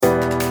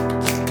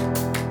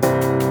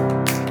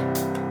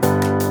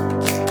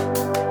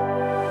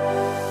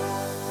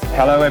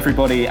Hello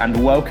everybody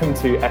and welcome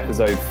to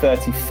episode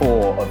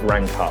 34 of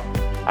Rank Up,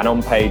 an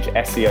on-page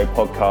SEO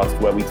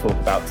podcast where we talk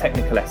about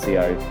technical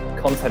SEO,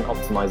 content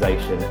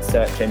optimization,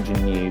 search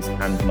engine news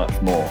and much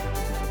more.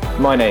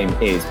 My name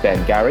is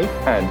Ben Gary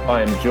and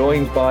I am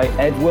joined by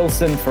Ed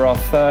Wilson for our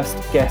first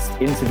guest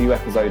interview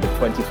episode of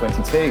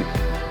 2022.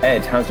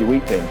 Ed, how's your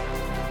week been?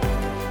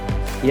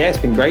 Yeah, it's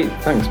been great.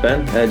 Thanks,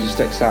 Ben.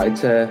 Just excited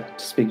to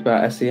speak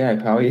about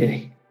SEO. How are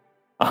you?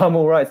 I'm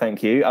all right,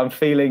 thank you. I'm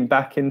feeling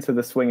back into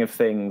the swing of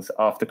things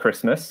after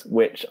Christmas,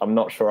 which I'm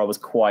not sure I was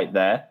quite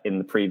there in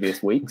the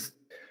previous weeks.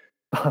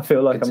 I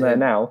feel like I'm there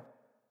now.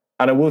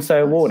 And I will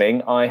say a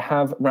warning, I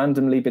have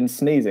randomly been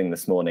sneezing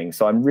this morning,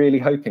 so I'm really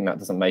hoping that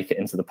doesn't make it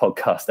into the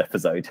podcast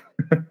episode.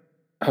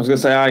 I was going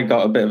to say I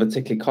got a bit of a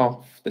tickly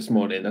cough this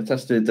morning. I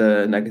tested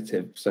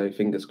negative, so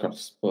fingers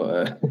crossed.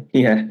 But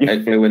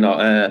hopefully we're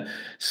not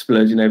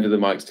splurging over the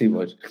mics too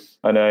much.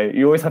 I know.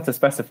 You always have to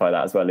specify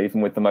that as well, even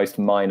with the most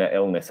minor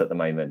illness at the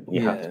moment.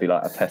 You have to be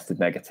like, I tested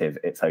negative,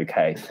 it's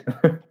okay.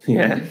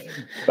 Yeah.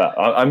 But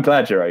I'm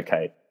glad you're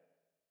okay.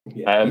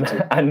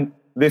 Yeah, and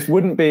this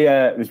wouldn't be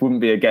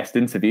a guest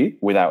interview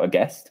without a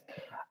guest.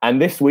 And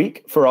this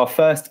week, for our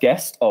first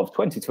guest of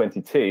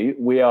 2022,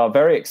 we are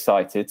very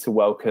excited to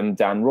welcome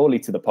Dan Rawley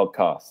to the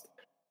podcast.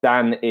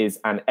 Dan is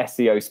an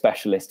SEO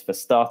specialist for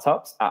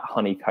startups at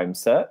Honeycomb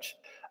Search,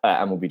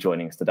 and will be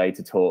joining us today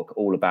to talk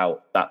all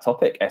about that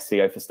topic,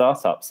 SEO for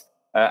startups.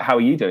 How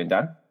are you doing,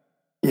 Dan?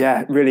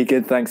 Yeah, really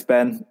good. Thanks,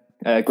 Ben.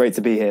 Great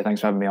to be here.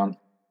 Thanks for having me on.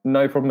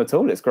 No problem at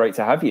all. It's great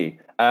to have you.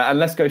 And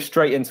let's go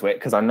straight into it,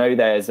 because I know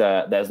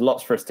there's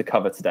lots for us to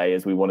cover today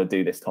as we want to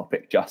do this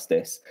topic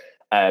justice.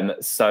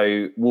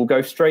 So we'll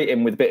go straight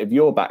in with a bit of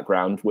your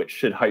background, which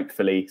should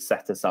hopefully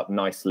set us up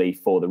nicely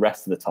for the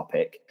rest of the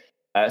topic.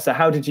 So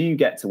how did you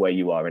get to where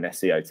you are in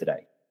SEO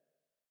today?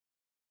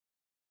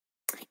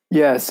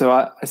 Yeah, so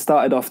I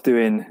started off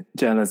doing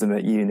journalism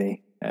at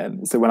uni.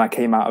 So when I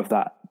came out of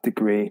that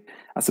degree,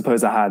 I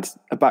suppose I had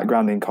a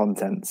background in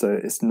content. So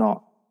it's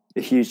not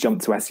a huge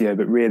jump to SEO,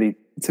 but really,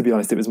 to be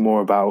honest, it was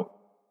more about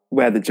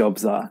where the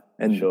jobs are.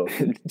 And sure.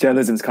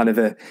 Journalism's kind of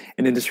an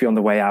industry on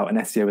the way out, and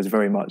SEO was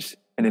very much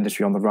an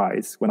industry on the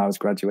rise when I was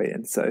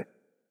graduating. So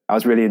I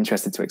was really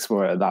interested to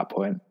explore it at that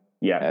point.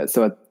 Yeah.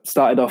 So I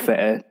started off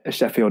at a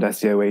Sheffield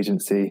SEO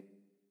agency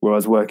where I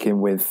was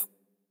working with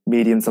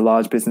medium to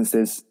large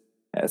businesses.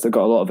 So I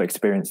got a lot of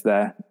experience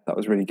there. That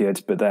was really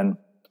good. But then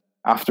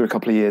after a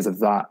couple of years of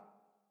that,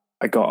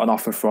 I got an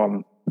offer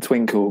from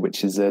Twinkle,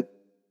 which is a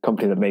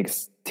company that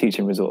makes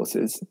teaching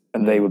resources.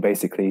 And they were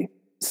basically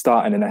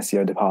starting an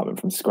SEO department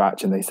from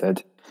scratch. And they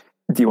said,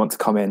 do you want to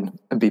come in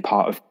and be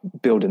part of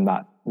building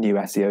that new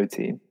SEO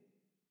team?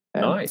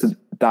 Nice. So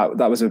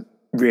that was a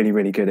really,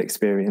 really good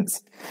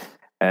experience.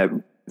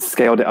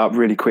 Scaled it up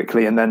really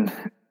quickly. And then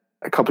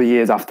a couple of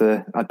years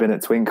after I'd been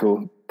at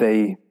Twinkle,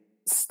 they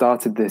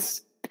started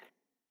this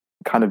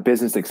kind of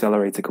business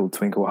accelerator called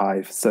Twinkle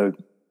Hive. So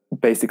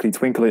basically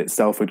Twinkle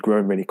itself had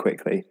grown really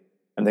quickly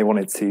and they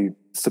wanted to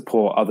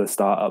support other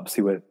startups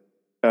who were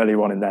earlier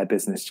on in their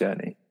business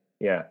journey.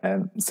 Yeah.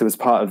 So as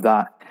part of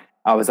that,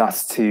 I was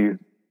asked to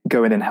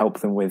go in and help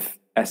them with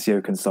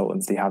SEO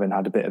consultancy, having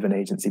had a bit of an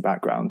agency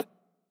background,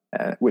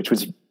 which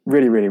was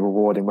really, really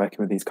rewarding working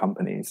with these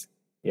companies.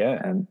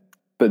 Yeah.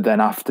 But then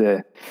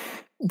after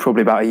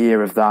probably about a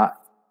year of that,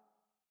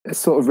 I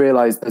sort of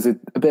realized there's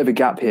a bit of a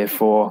gap here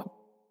for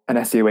an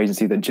SEO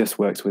agency that just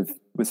works with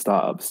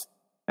startups.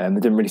 There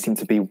didn't really seem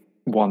to be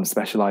one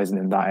specializing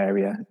in that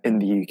area in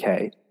the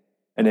UK.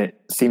 And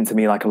it seemed to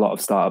me like a lot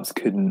of startups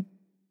couldn't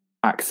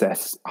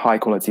access high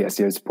quality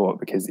SEO support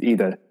because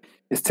either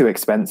it's too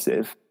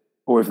expensive,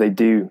 or if they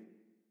do,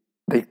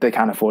 they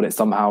can afford it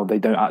somehow. They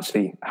don't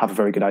actually have a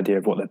very good idea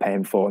of what they're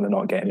paying for and they're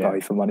not getting value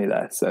for money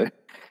there. So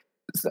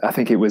I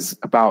think it was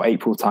about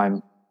April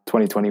time,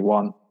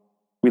 2021,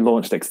 we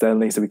launched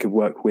externally so we could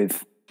work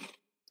with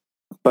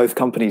both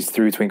companies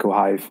through Twinkle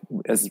Hive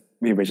as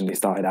we originally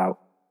started out,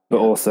 but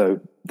also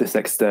this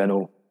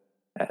external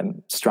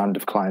strand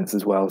of clients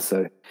as well.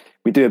 So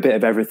we do a bit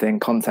of everything: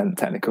 content,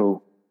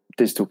 technical,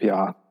 digital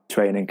PR,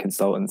 training,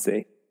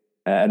 consultancy.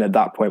 And at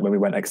that point, when we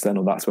went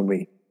external, that's when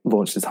we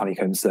launched this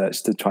Honeycomb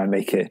Search to try and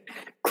make it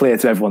clear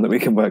to everyone that we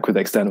can work with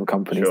external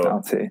companies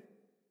now too.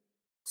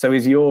 So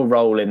is your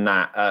role in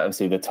that,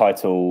 obviously the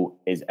title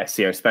is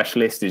SEO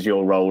specialist, is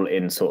your role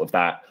in sort of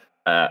that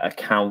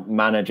account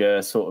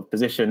manager sort of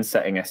position,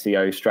 setting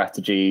SEO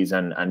strategies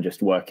and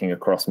just working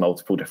across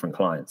multiple different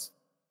clients?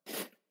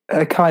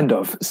 Kind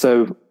of.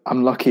 So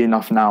I'm lucky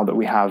enough now that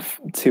we have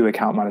 2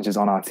 account managers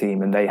on our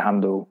team and they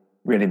handle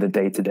really the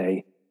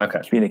day-to-day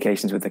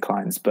communications with the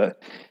clients.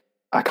 But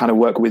I kind of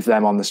work with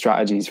them on the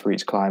strategies for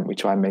each client. We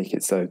try and make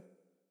it so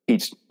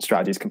each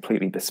strategy is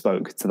completely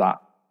bespoke to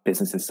that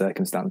business's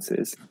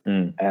circumstances.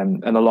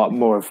 And a lot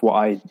more of what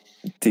I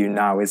do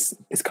now is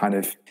kind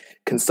of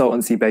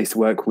consultancy based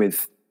work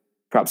with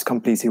perhaps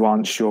companies who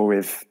aren't sure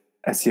if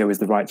SEO is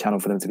the right channel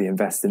for them to be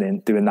investing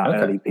in, doing that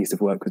early piece of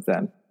work with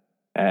them,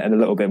 and a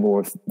little bit more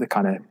of the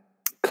kind of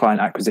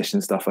client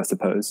acquisition stuff, I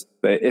suppose.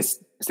 But it's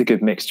a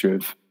good mixture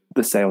of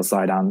the sales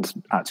side and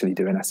actually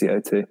doing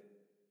SEO too.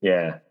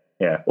 Yeah.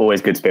 Yeah,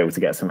 always good to be able to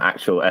get some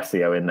actual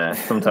SEO in there.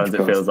 Sometimes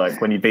it feels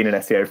like when you've been in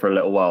SEO for a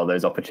little while,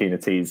 those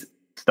opportunities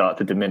start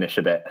to diminish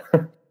a bit.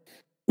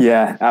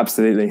 Yeah,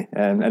 absolutely.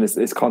 And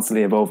it's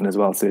constantly evolving as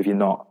well. So if you're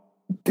not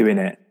doing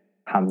it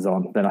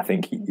hands-on, then I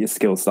think your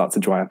skills start to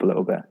dry up a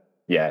little bit.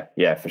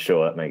 Yeah, for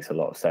sure. That makes a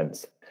lot of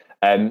sense.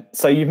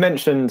 So you've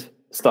mentioned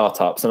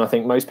startups, and I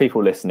think most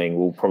people listening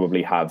will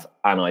probably have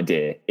an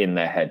idea in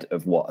their head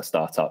of what a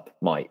startup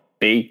might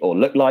be or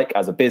look like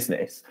as a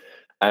business.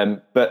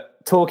 But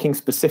talking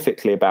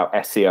specifically about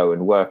SEO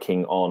and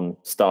working on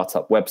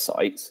startup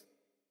websites,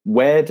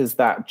 where does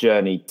that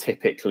journey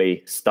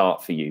typically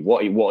start for you?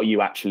 What are you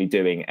actually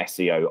doing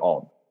SEO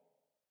on?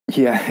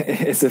 Yeah,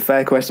 it's a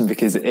fair question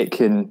because it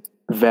can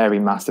vary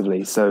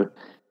massively. So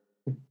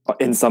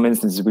in some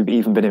instances, we've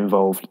even been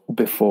involved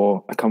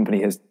before a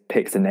company has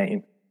picked a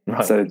name.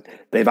 Right. So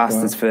they've asked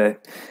us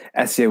for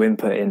SEO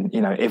input in,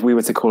 if we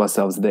were to call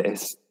ourselves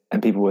this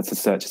and people were to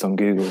search us on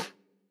Google,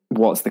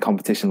 what's the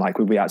competition like?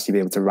 Would we actually be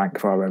able to rank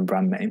for our own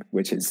brand name,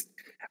 which is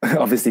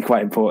obviously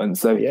quite important.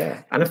 So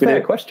yeah, and a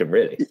fair question,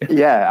 really.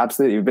 Yeah,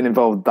 absolutely. We've been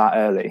involved that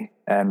early.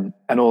 And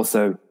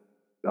also,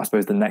 I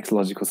suppose the next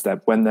logical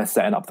step when they're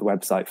setting up the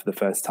website for the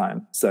first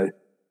time. So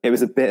it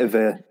was a bit of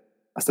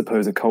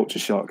a culture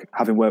shock,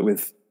 having worked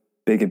with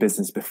bigger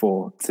business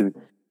before, to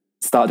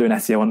start doing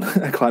SEO on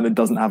a client that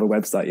doesn't have a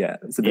website yet.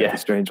 It's a bit of a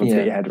strange one to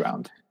get your head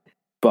around.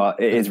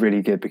 But it is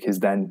really good because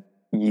then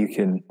you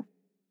can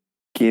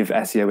give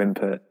SEO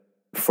input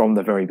from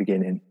the very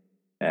beginning.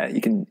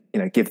 You can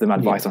give them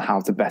advice on how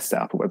to best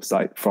set up a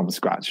website from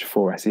scratch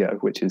for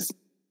SEO, which is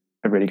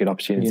a really good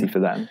opportunity for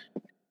them.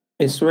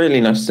 It's really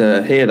nice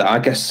to hear that. I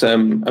guess,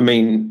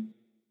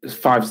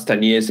 5 to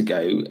 10 years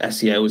ago,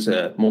 SEO was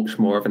much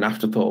more of an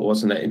afterthought,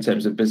 wasn't it, in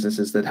terms of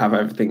businesses that have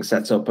everything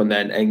set up and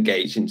then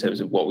engage in terms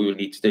of what we would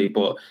need to do.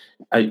 But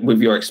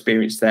with your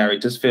experience there,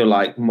 it does feel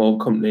like more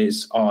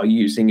companies are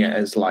using it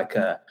as like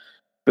a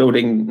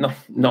building,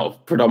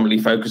 not predominantly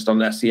focused on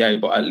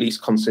SEO, but at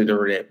least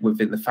considering it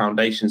within the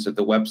foundations of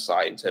the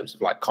website in terms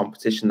of like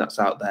competition that's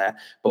out there,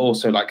 but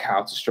also like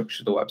how to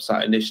structure the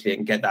website initially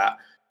and get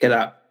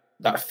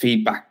that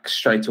feedback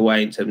straight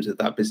away in terms of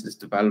that business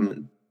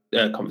development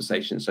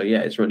conversation. So yeah,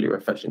 it's really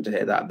refreshing to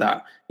hear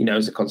that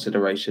is a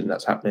consideration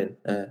that's happening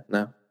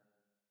now.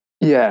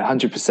 Yeah,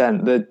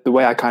 100%. The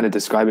way I kind of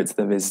describe it to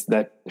them is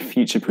they're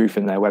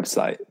future-proofing their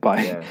website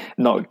by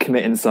not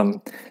committing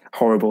some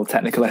horrible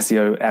technical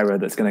SEO error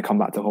that's going to come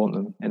back to haunt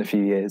them in a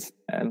few years.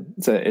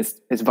 So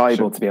it's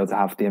valuable to be able to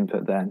have the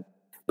input then.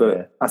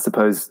 But I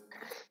suppose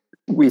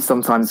we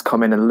sometimes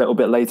come in a little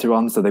bit later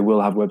on, so they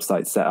will have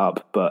websites set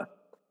up, but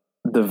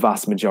the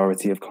vast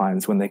majority of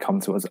clients, when they come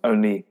to us,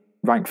 only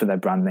rank for their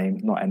brand name,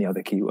 not any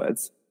other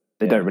keywords.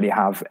 They don't really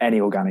have any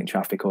organic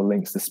traffic or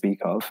links to speak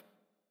of.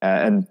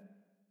 And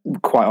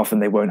quite often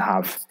they won't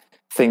have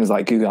things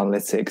like Google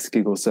Analytics,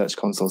 Google Search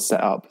Console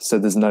set up. So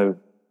there's no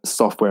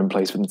software in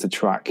place for them to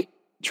track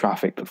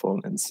traffic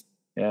performance.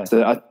 Yeah.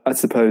 So I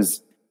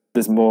suppose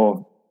there's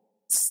more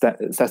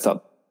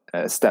setup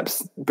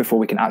steps before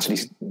we can actually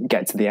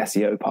get to the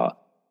SEO part.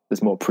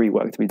 There's more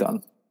pre-work to be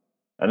done.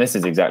 And this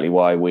is exactly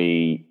why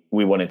we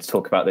wanted to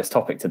talk about this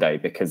topic today,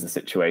 because the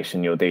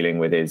situation you're dealing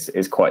with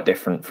is quite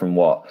different from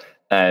what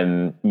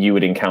you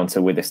would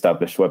encounter with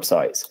established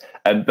websites.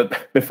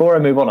 But before I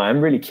move on, I am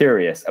really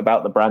curious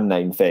about the brand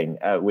name thing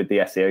with the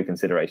SEO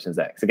considerations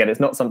there. Because again, it's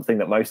not something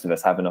that most of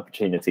us have an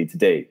opportunity to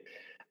do.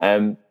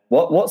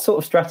 What sort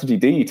of strategy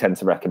do you tend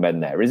to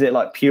recommend there? Is it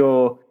like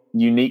pure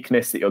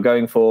uniqueness that you're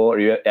going for? Are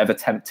you ever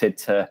tempted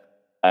to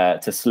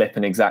slip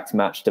an exact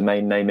match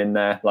domain name in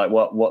there? Like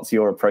what's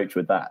your approach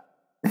with that?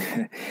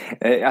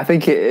 I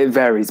think it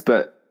varies,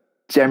 but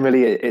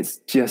generally it's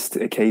just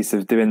a case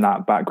of doing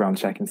that background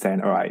check and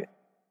saying, all right,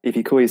 if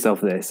you call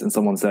yourself this and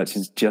someone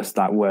searches just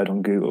that word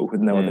on Google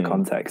with no other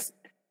context,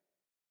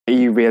 are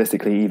you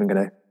realistically even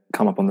going to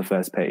come up on the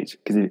first page?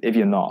 Because if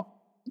you're not,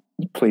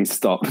 please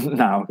stop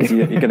now, because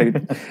you're going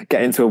to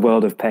get into a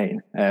world of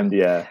pain. And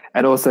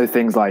also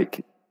things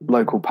like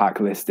local pack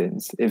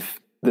listings. If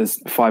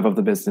there's 5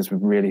 other businesses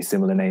with really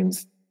similar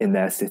names in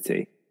their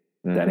city,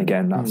 then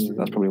again, that's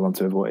probably one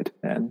to avoid.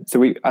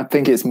 So I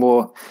think it's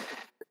more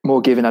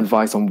giving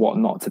advice on what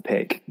not to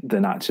pick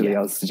than actually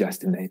us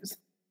suggesting names.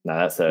 No,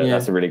 that's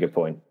a really good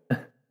point.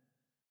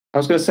 I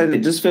was going to say that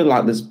it does feel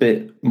like there's a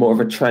bit more of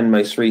a trend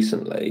most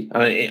recently.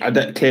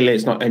 And clearly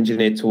it's not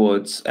engineered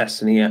towards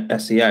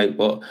SEO,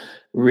 but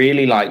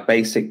really like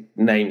basic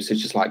names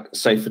such as like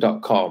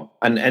sofa.com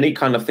and any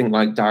kind of thing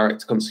like direct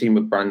to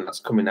consumer brand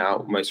that's coming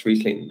out most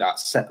recently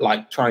that's set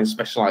like try and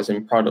specialize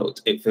in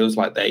product. It feels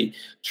like they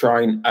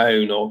try and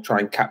own or try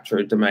and capture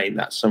a domain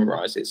that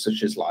summarizes it,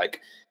 such as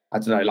like, I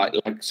don't know,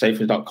 like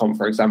sofa.com,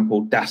 for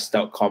example,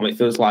 das.com. It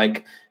feels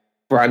like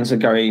brands are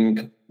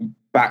going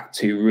back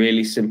to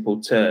really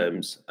simple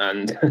terms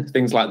and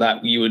things like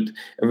that you would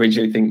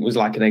originally think was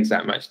like an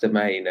exact match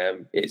domain.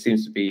 It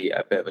seems to be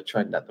a bit of a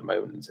trend at the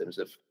moment in terms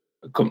of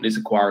companies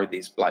acquiring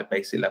these like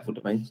basic level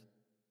domains.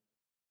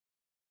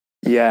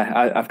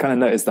 Yeah, I've kind of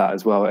noticed that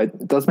as well.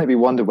 It does make me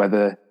wonder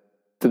whether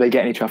do they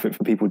get any traffic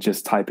from people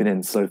just typing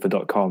in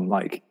sofa.com,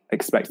 like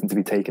expecting to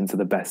be taken to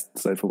the best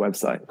sofa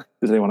website?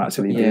 Does anyone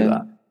actually do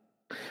that?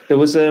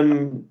 There's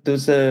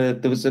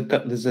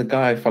a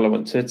guy I follow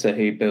on Twitter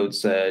who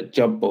builds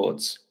job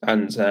boards,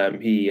 and I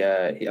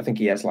think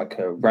he has like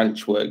a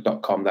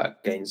ranchwork.com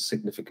that gains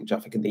significant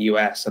traffic in the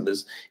US, and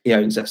he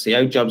owns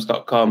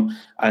SEOjobs.com,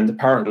 and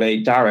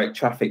apparently direct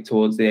traffic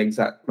towards the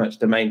exact match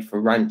domain for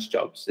ranch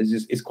jobs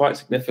is quite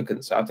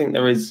significant. So I think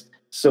there is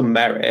some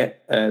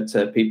merit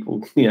to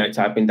people,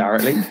 typing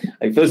directly.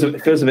 It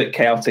feels a bit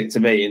chaotic to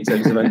me in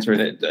terms of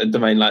entering a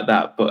domain like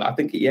that, but I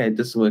think it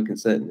does work in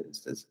certain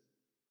instances.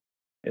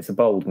 It's a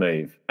bold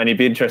move, and you'd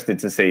be interested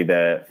to see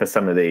for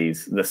some of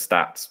these the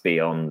stats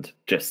beyond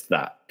just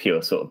that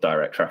pure sort of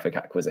direct traffic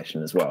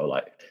acquisition as well.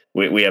 Like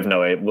we have no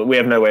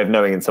way of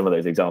knowing in some of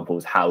those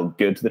examples how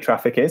good the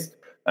traffic is.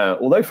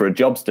 Although for a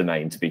jobs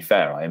domain, to be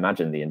fair, I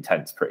imagine the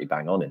intent's pretty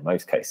bang on in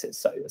most cases,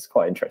 so it's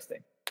quite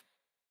interesting.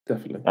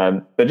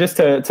 Definitely. But just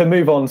to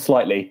move on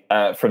slightly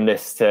from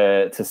this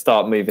to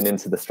start moving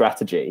into the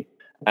strategy.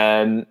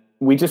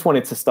 We just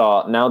wanted to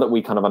start, now that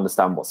we kind of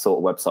understand what sort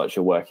of websites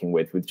you're working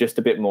with just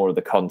a bit more of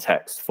the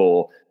context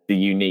for the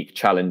unique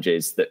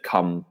challenges that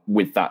come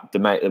with that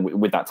domain,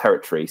 with that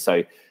territory.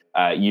 So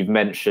you've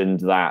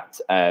mentioned that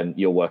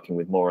you're working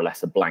with more or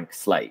less a blank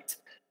slate.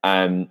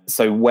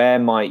 So where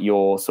might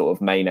your sort of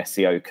main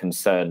SEO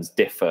concerns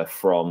differ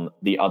from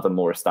the other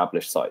more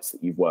established sites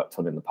that you've worked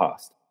on in the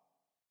past?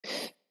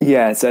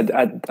 Yeah, so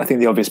I think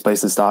the obvious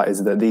place to start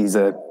is that these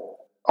are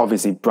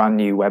obviously brand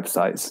new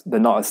websites. They're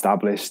not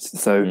established,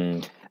 so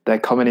they're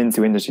coming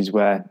into industries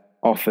where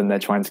often they're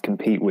trying to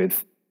compete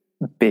with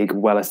big,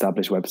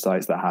 well-established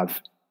websites that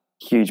have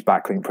huge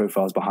backlink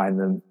profiles behind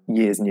them,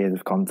 years and years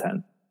of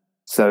content.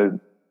 So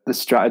the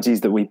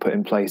strategies that we put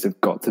in place have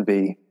got to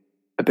be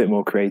a bit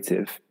more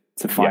creative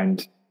to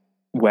find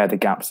where the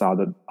gaps are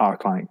that our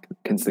client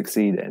can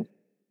succeed in.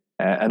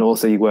 And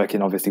also you're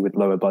working obviously with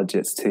lower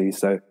budgets too.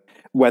 So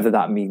whether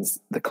that means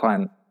the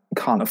client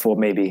can't afford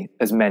maybe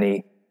as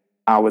many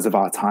hours of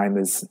our time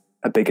as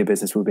a bigger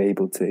business will be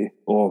able to,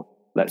 or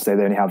let's say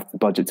they only have the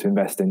budget to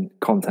invest in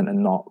content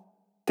and not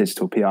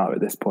digital PR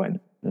at this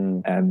point.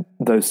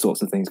 Those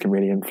sorts of things can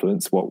really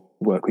influence what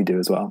work we do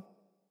as well.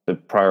 The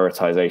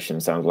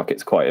prioritization sounds like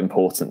it's quite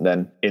important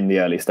then in the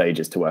early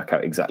stages to work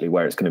out exactly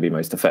where it's going to be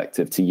most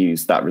effective to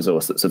use that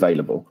resource that's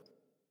available.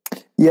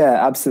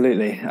 Yeah,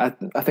 absolutely.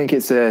 I think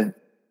it's a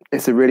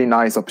really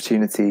nice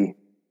opportunity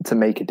to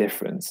make a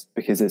difference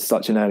because it's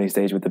such an early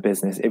stage with the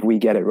business. If we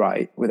get it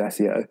right with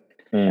SEO,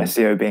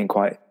 SEO being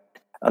quite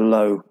a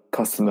low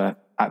customer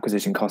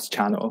acquisition cost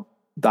channel,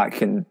 that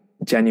can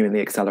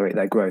genuinely accelerate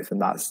their growth,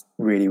 and that's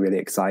really, really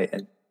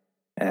exciting.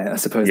 I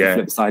suppose the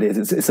flip side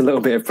is it's a little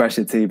bit of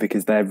pressure too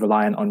because they're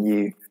reliant on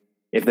you.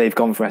 If they've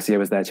gone for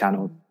SEO as their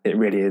channel, it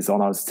really is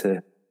on us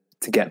to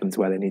get them to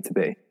where they need to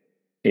be.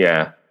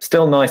 Yeah,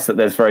 still nice that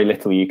there's very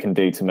little you can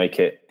do to make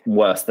it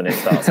worse than it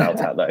starts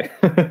out at, though.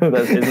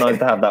 It's nice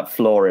to have that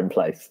floor in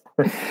place.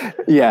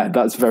 Yeah,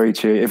 that's very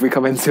true. If we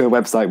come into a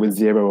website with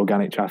zero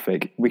organic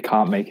traffic, we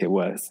can't make it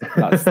worse.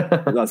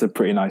 That's a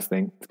pretty nice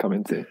thing to come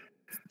into.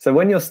 So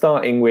when you're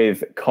starting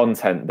with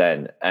content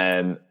then,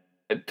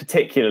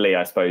 particularly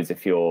I suppose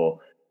if you're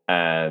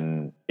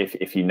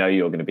if you know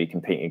you're going to be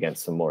competing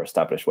against some more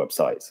established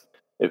websites,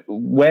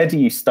 where do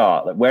you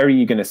start? Like, where are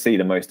you going to see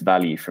the most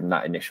value from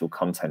that initial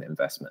content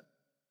investment?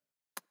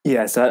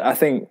 Yeah, so I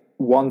think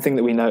one thing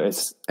that we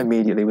notice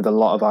immediately with a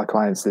lot of our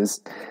clients is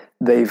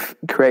they've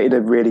created a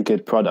really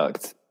good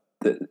product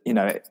that,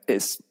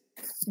 it's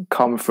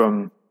come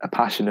from a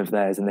passion of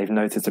theirs and they've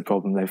noticed a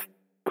problem. They've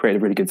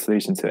created a really good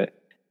solution to it.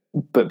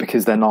 But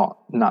because they're not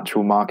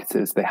natural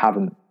marketers, they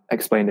haven't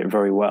explained it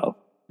very well.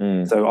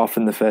 So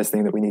often the first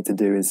thing that we need to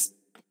do is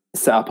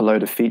set up a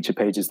load of feature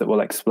pages that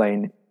will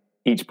explain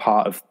each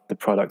part of the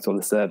product or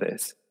the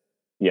service.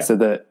 Yeah. So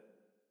that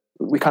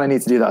we kind of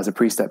need to do that as a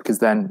pre-step, because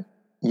then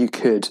you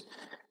could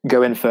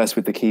go in first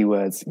with the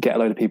keywords, get a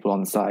load of people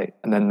on the site,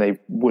 and then they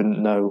wouldn't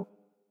know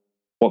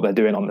what they're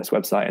doing on this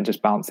website and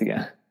just bounce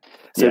again.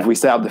 So if we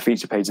set up the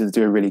feature pages,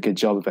 do a really good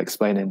job of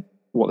explaining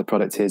what the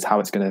product is, how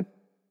it's going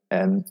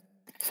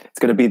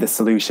to be the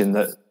solution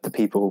that the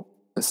people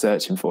are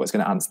searching for. It's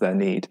going to answer their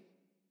need.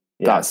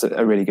 That's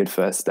a really good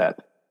first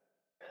step.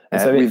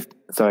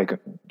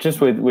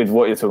 Just with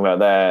what you're talking about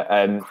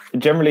there,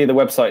 generally the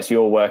websites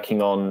you're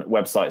working on,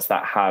 websites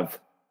that have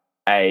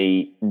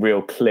a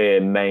real clear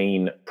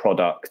main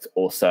product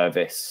or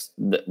service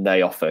that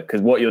they offer, because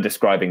what you're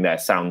describing there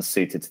sounds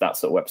suited to that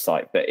sort of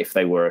website, but if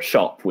they were a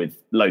shop with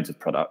loads of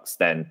products,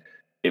 then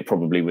it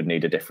probably would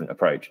need a different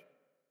approach.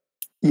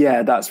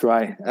 Yeah, that's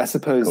right. I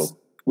suppose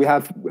we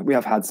have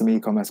had some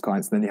e-commerce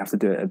clients, and then you have to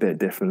do it a bit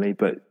differently,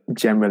 but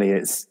generally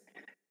it's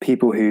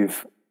people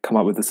who've come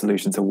up with a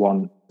solution to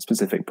one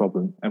specific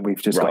problem, and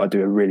we've just got to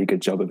do a really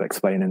good job of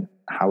explaining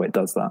how it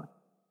does that.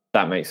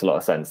 That makes a lot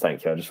of sense.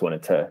 Thank you. I just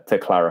wanted to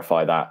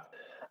clarify that.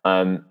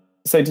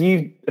 So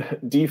do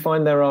you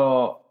find there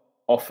are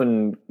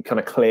often kind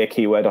of clear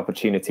keyword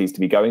opportunities to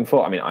be going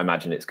for? I mean, I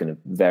imagine it's going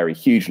to vary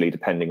hugely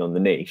depending on the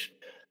niche,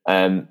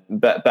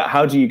 But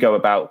how do you go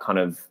about kind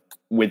of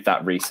with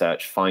that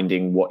research,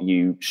 finding what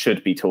you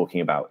should be talking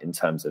about in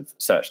terms of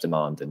search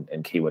demand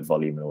and keyword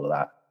volume and all of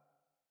that?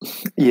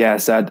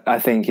 Yes, I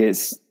think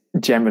it's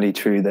generally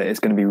true that it's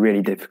going to be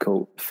really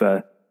difficult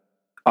for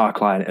our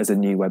client as a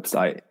new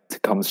website to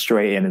come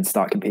straight in and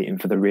start competing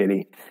for the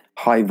really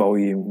high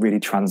volume, really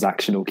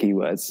transactional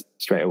keywords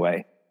straight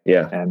away.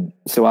 Yeah.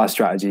 So our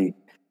strategy,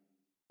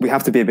 we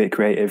have to be a bit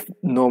creative.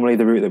 Normally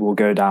the route that we'll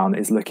go down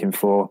is looking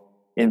for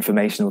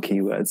informational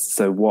keywords.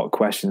 So what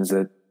questions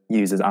are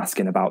users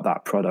asking about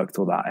that product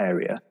or that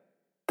area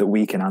that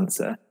we can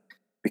answer?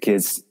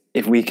 Because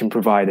if we can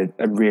provide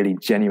a really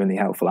genuinely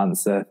helpful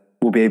answer,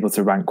 we'll be able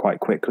to rank quite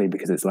quickly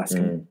because it's less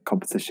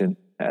competition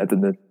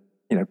than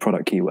the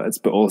product keywords.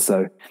 But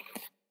also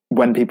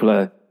when people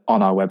are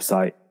on our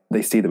website,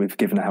 they see that we've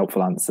given a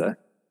helpful answer,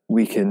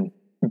 we can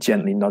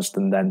gently nudge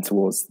them then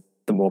towards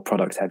the more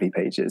product heavy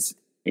pages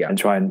and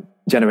try and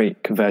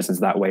generate conversions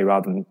that way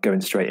rather than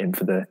going straight in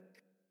for the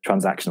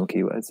transactional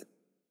keywords.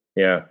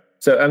 Yeah.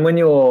 So, and when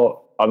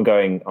I'm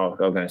going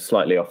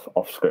slightly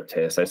off script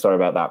here, so sorry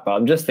about that. But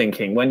I'm just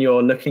thinking, when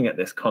you're looking at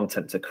this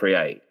content to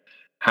create,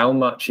 how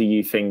much are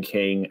you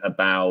thinking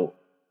about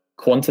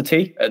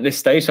quantity at this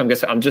stage? So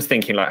I'm just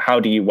thinking, like, how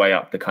do you weigh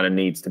up the kind of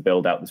needs to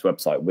build out this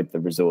website with the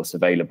resource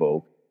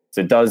available?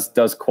 So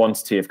does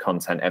quantity of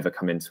content ever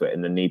come into it,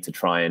 and the need to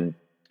try and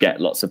get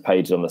lots of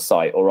pages on the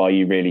site, or are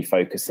you really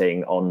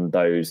focusing on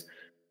those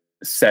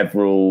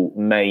several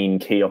main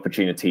key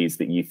opportunities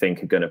that you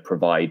think are going to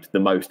provide the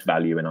most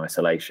value in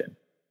isolation?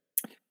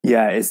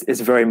 Yeah,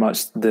 it's very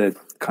much the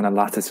kind of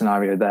latter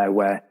scenario there,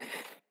 where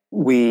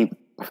we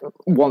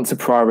want to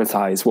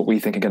prioritize what we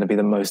think are going to be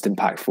the most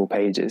impactful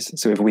pages.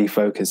 So if we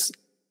focus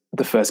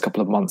the first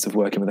couple of months of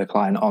working with a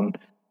client on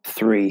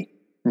 3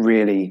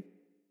 really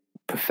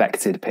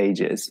perfected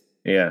pages,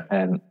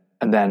 and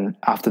then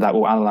after that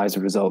we'll analyze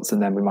the results,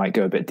 and then we might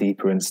go a bit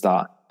deeper and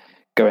start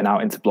going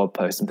out into blog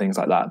posts and things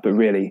like that. But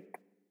really,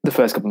 the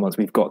first couple of months,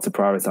 we've got to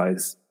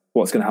prioritize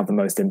what's going to have the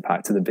most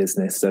impact to the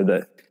business, so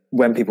that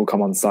when people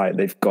come on site,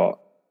 they've got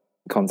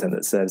content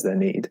that serves their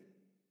need.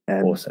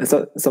 Awesome.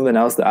 So something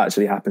else that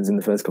actually happens in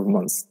the first couple of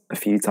months a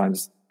few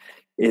times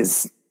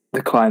is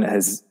the client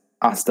has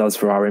asked us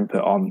for our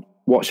input on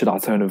what should our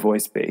tone of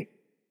voice be.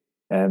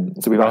 So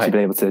we've actually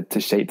been able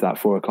to shape that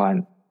for a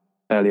client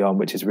early on,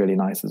 which is really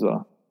nice as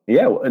well.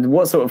 Yeah.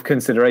 What sort of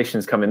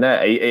considerations come in there?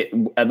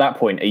 At that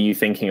point, are you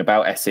thinking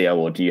about SEO,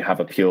 or do you have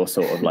a pure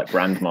sort of like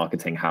brand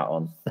marketing hat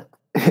on?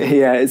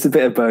 Yeah, it's a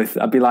bit of both.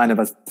 I'd be lying if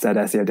I said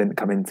SEO didn't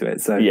come into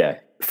it. So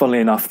funnily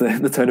enough,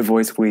 the tone of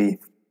voice we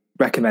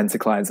recommend to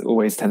clients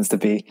always tends to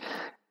be,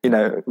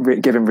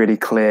 giving really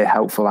clear,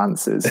 helpful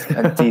answers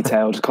and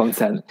detailed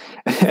content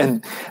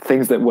and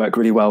things that work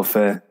really well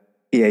for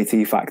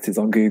EAT factors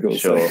on Google.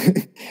 Sure. So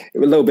a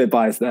little bit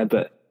biased there,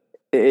 but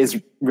it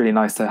is really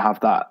nice to have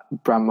that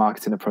brand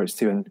marketing approach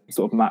too, and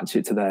sort of match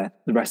it to the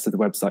rest of the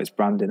website's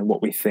branding and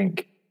what we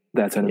think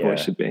their tone of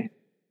voice should be.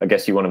 I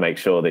guess you want to make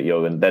sure that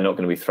they're not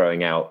going to be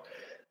throwing out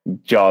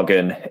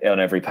jargon on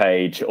every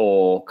page,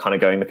 or kind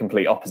of going the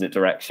complete opposite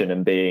direction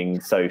and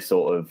being so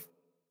sort of,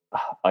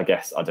 I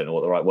guess, I don't know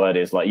what the right word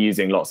is, like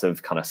using lots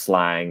of kind of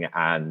slang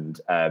and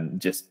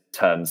just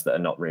terms that are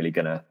not really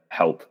going to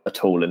help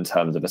at all in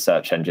terms of a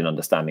search engine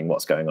understanding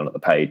what's going on at the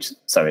page.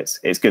 So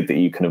it's good that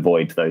you can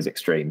avoid those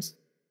extremes.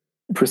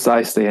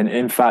 Precisely. And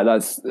in fact,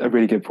 that's a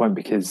really good point,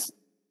 because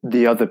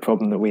the other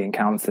problem that we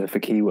encounter for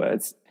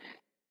keywords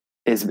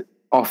is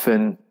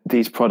often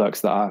these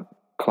products that our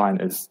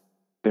client has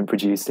been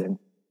producing,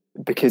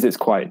 because it's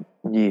quite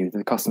new,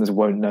 the customers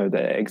won't know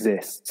that it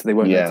exists. So they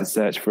won't know to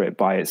search for it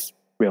by its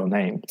real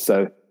name.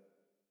 So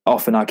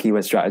often our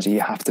keyword strategy,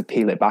 you have to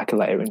peel it back a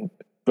layer and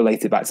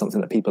relate it back to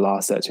something that people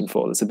are searching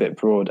for that's a bit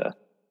broader.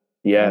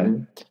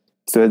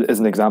 So as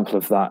an example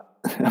of that,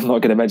 I'm not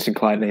going to mention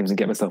client names and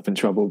get myself in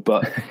trouble,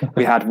 but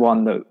we had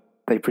one that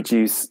they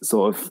produce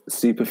sort of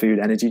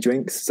superfood energy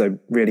drinks, so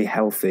really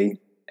healthy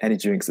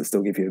energy drinks that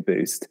still give you a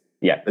boost.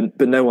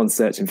 But no one's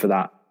searching for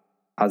that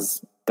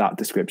as that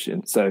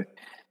description. So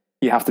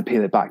you have to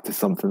peel it back to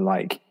something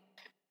like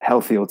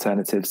healthy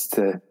alternatives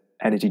to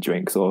energy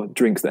drinks, or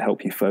drinks that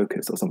help you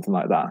focus, or something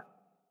like that,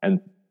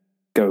 and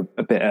go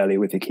a bit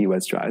earlier with your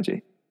keyword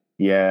strategy.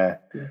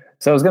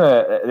 So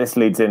this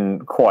leads in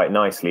quite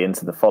nicely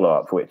into the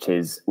follow-up, which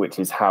is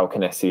how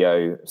can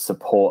SEO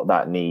support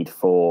that need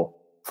for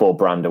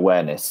brand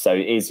awareness? So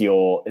it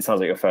sounds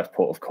like your first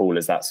port of call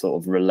is that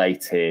sort of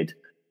related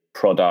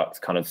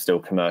product, kind of still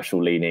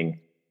commercial leaning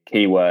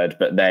keyword,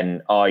 but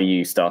then are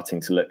you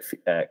starting to look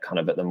kind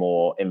of at the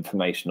more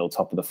informational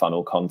top of the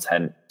funnel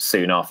content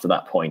soon after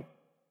that point?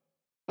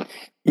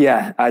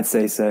 Yeah, I'd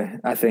say so.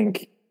 I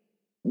think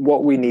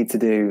what we need to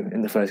do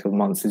in the first couple of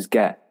months is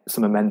get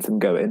some momentum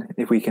going.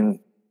 If we can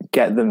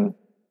get them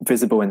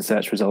visible in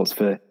search results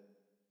for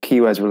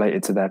keywords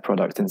related to their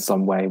product in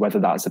some way, whether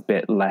that's a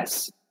bit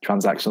less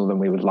transactional than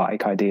we would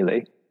like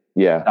ideally,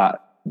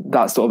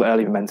 that sort of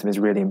early momentum is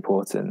really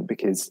important,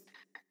 because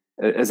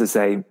as I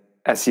say,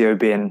 SEO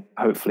being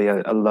hopefully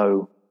a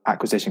low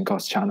acquisition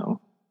cost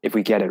channel, if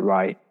we get it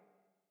right,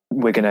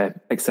 we're going to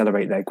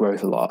accelerate their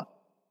growth a lot.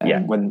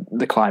 When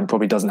the client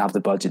probably doesn't have the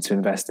budget to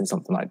invest in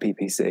something like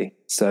PPC.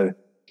 So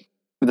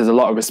there's a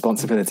lot of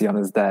responsibility on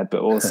us there,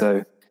 but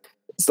also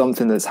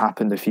something that's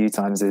happened a few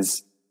times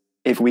is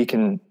if we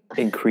can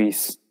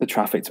increase the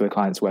traffic to a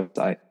client's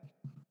website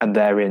and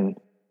they're in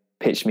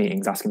pitch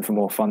meetings asking for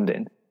more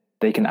funding,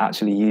 they can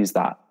actually use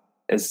that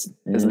as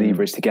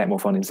leverage to get more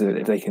funding. So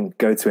if they can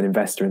go to an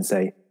investor and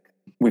say,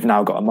 we've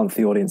now got a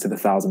monthly audience of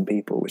 1,000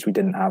 people, which we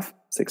didn't have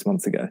 6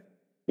 months ago.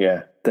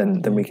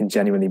 Then we can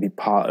genuinely be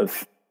part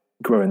of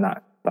growing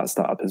that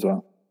startup as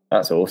well.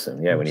 That's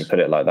awesome. Yeah, when you put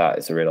it like that,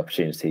 it's a real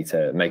opportunity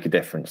to make a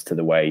difference to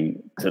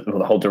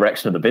the whole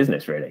direction of the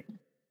business, really.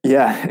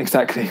 Yeah,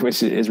 exactly,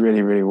 which is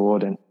really, really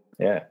rewarding.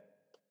 Yeah.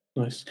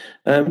 Nice.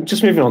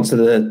 Just moving on to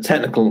the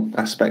technical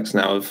aspects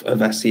now of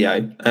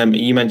SEO.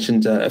 You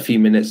mentioned a few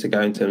minutes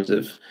ago in terms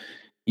of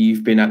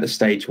you've been at the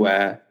stage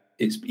where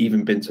it's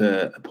even been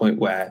to a point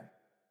where,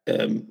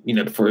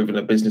 before even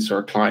a business or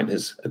a client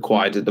has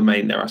acquired a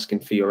domain, they're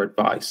asking for your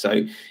advice.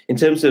 So in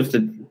terms of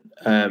the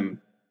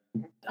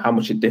how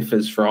much it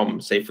differs from,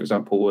 say, for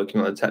example,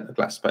 working on the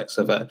technical aspects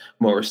of a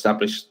more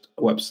established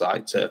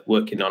website to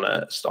working on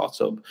a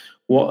startup,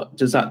 what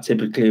does that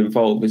typically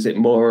involve? Is it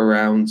more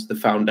around the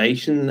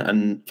foundations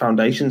and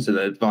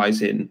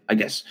advising, I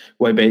guess,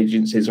 web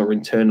agencies or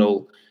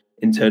internal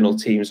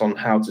teams on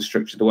how to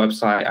structure the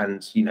website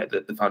and,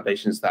 the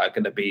foundations that are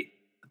going to be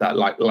that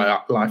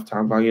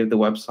lifetime value of the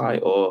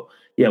website? Or,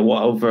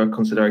 what other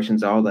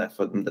considerations are there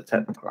for the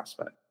technical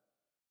aspect?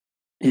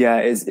 Yeah,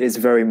 it's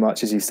very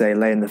much, as you say,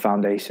 laying the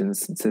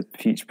foundations to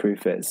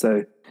future-proof it.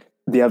 So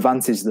the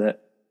advantage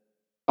that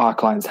our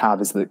clients have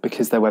is that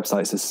because their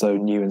websites are so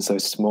new and so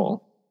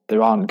small,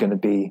 there aren't going to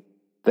be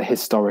the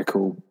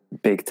historical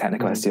big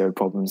technical SEO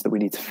problems that we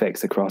need to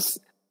fix across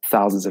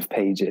thousands of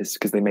pages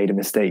because they made a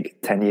mistake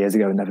 10 years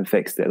ago and never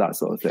fixed it, that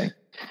sort of thing.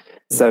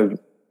 So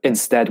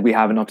instead, we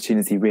have an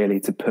opportunity really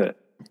to put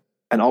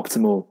an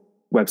optimal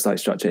website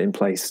structure in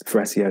place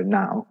for SEO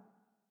now,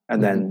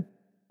 and then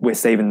we're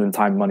saving them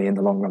time and money in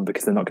the long run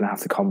because they're not going to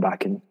have to come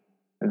back and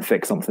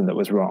fix something that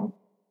was wrong.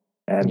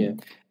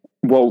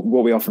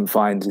 What we often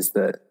find is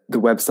that the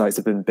websites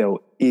have been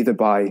built either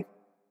by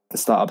the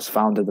startup's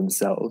founder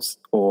themselves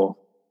or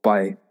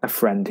by a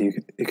friend who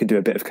could do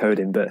a bit of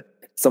coding, but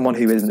someone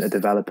who isn't a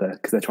developer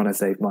because they're trying to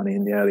save money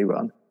in the early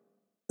run.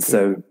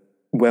 So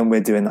when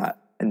we're doing that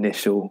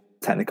initial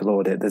technical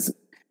audit, there's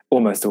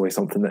almost always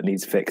something that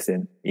needs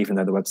fixing, even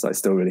though the website's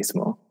still really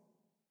small.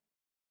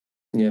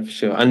 Yeah, for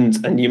sure.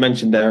 And you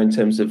mentioned there in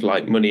terms of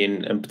like money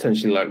and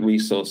potentially like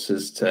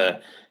resources to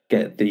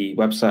get the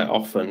website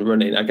off and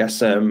running. I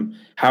guess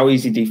how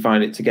easy do you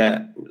find it to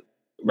get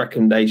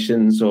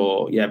recommendations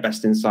or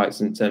best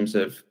insights in terms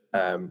of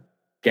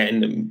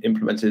getting them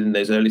implemented in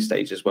those early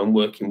stages when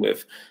working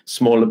with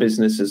smaller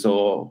businesses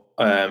or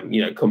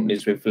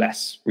companies with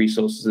less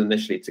resources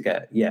initially to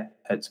get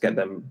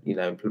them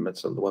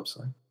implemented on the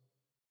website?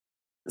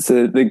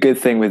 So the good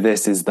thing with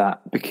this is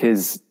that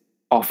because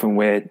often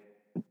we're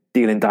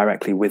dealing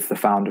directly with the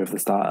founder of the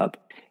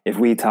startup, if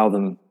we tell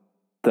them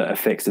that a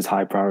fix is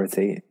high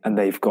priority and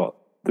they've got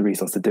the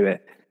resource to do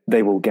it,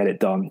 they will get it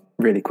done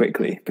really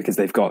quickly because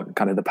they've got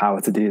kind of the power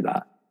to do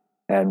that.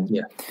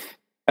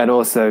 And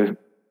also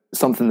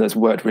something that's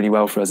worked really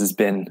well for us has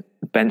been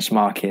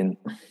benchmarking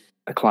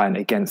a client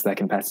against their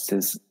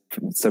competitors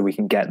so we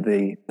can get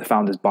the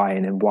founders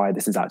buy-in and why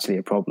this is actually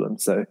a problem.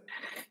 So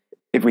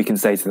if we can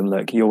say to them,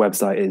 look, your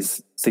website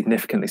is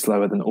significantly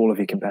slower than all of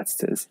your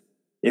competitors.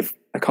 If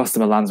a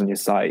customer lands on your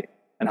site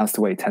and has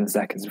to wait 10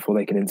 seconds before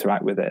they can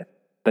interact with it,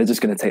 they're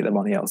just going to take their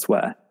money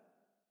elsewhere.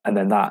 And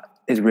then that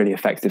is really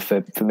effective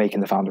for making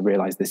the founder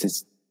realize this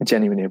is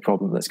genuinely a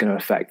problem that's going to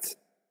affect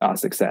our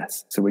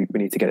success. So we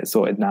need to get it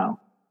sorted now.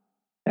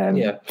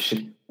 The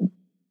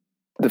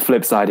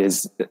flip side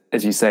is,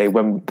 as you say,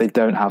 when they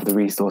don't have the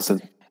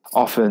resources,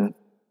 often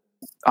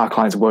our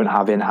clients won't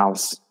have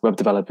in-house web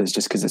developers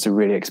just because it's a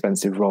really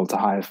expensive role to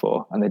hire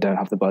for and they don't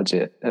have the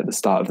budget at the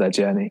start of their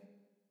journey.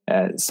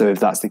 So if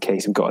that's the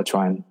case, we've got to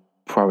try and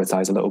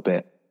prioritize a little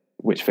bit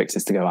which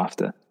fixes to go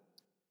after.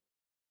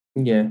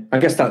 Yeah, I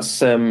guess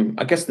that's.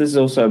 I guess there's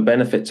also a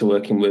benefit to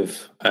working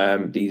with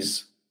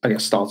these,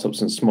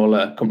 startups and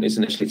smaller companies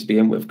initially to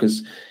begin with,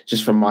 because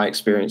just from my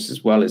experience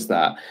as well, is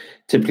that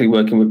typically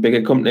working with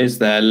bigger companies,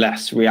 they're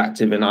less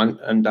reactive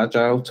and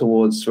agile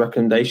towards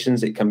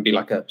recommendations. It can be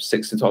like a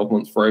 6 to 12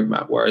 month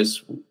roadmap.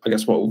 Whereas I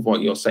guess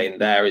what you're saying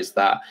there is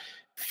that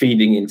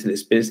feeding into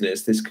this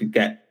business, this could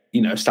get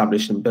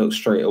established and built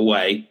straight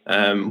away,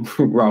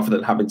 rather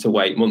than having to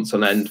wait months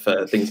on end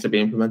for things to be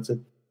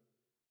implemented.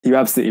 You're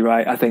absolutely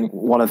right. I think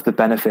one of the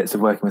benefits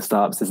of working with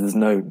startups is there's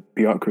no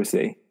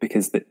bureaucracy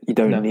because you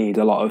don't need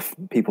a lot of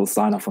people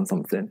sign off on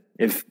something.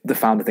 If the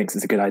founder thinks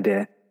it's a good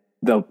idea,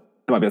 they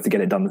might be able to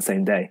get it done the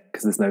same day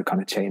because there's no kind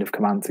of chain of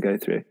command to go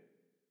through.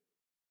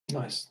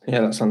 Nice.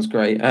 Yeah, that sounds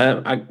great.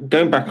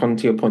 Going back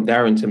onto your point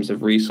there in terms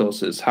of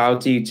resources, how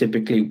do you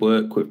typically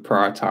work with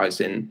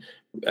prioritizing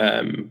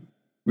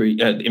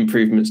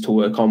improvements to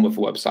work on with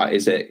a website?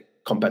 Is it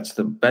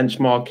competitive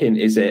benchmarking?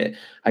 Is it,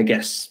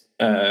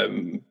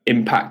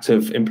 impact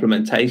of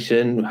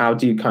implementation? How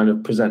do you kind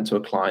of present to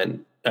a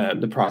client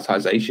the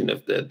prioritization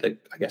of the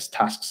I guess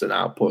tasks and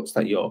outputs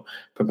that you're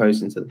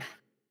proposing to them?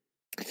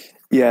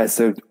 Yeah,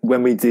 so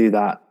when we do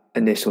that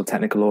initial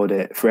technical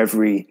audit, for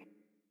every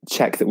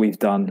check that we've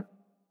done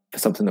for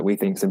something that we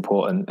think is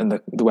important and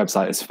the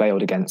website has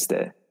failed against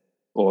it,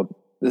 or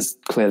there's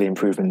clearly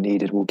improvement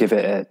needed, we'll give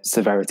it a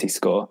severity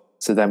score.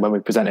 So then when we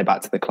present it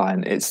back to the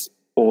client, it's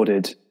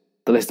ordered,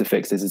 the list of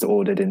fixes is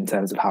ordered in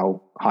terms of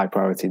how high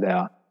priority they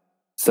are.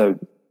 So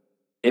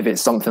if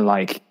it's something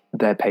like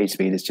their page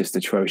speed is just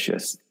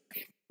atrocious,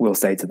 we'll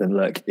say to them,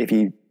 look, if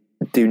you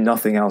do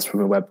nothing else from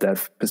a web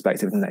dev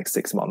perspective in the next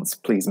 6 months,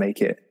 please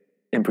make it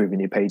improving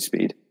your page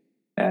speed,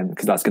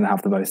 because that's going to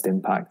have the most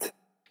impact.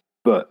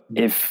 But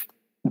if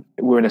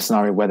we're in a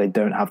scenario where they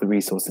don't have the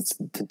resources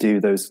to do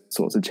those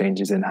sorts of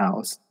changes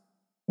in-house,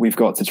 we've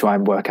got to try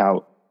and work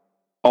out,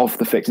 of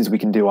the fixes we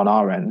can do on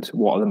our end,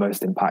 what are the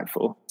most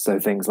impactful. So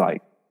things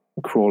like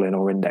crawling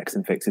or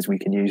indexing fixes we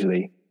can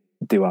usually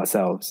do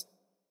ourselves.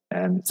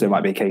 So it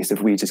might be a case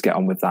of we just get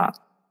on with that,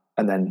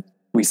 and then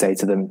we say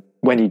to them,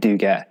 when you do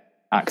get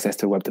access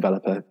to a web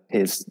developer,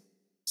 here's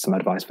some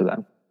advice for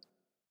them.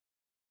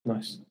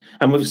 Nice.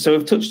 And we've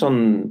touched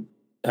on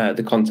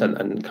the content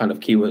and kind of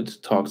keyword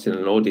targeting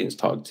and audience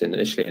targeting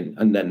initially,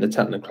 and then the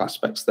technical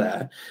aspects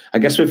there. I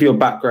guess with your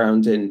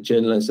background in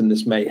journalism,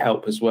 this may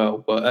help as well.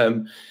 But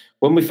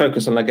when we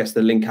focus on, I guess,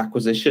 the link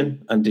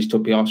acquisition and digital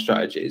PR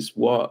strategies,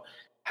 what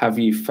have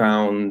you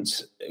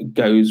found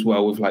goes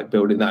well with like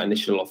building that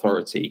initial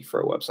authority for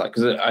a website?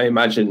 Because I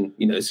imagine,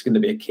 it's going to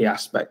be a key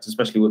aspect,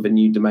 especially with a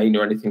new domain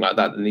or anything like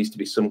that. There needs to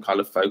be some kind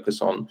of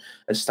focus on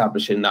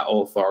establishing that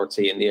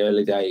authority in the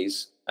early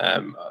days.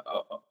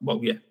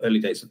 Early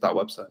days of that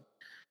website.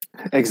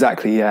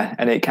 Exactly, yeah.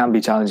 And it can be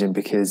challenging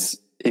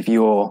because if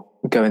you're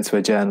going to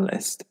a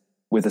journalist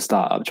with a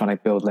startup trying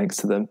to build links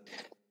to them,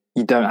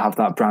 you don't have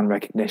that brand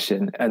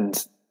recognition,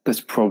 and there's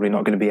probably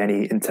not going to be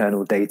any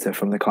internal data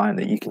from the client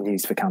that you can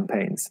use for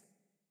campaigns.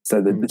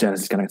 So the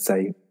journalist is going to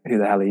say, who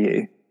the hell are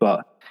you?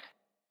 But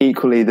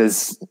equally,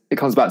 it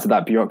comes back to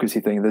that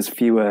bureaucracy thing. There's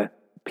fewer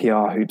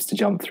PR hoops to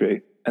jump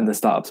through, and the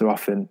startups are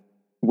often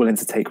willing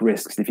to take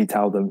risks if you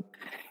tell them,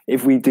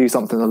 if we do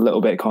something a little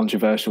bit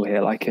controversial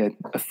here, like a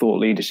thought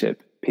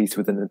leadership piece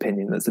with an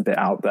opinion that's a bit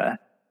out there,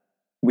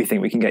 we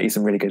think we can get you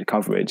some really good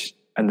coverage,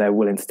 and they're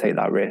willing to take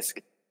that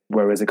risk.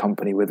 Whereas a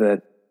company with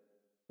a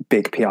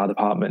big PR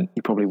department,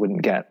 you probably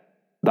wouldn't get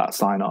that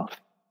sign off.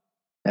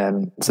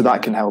 So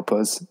that can help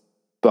us.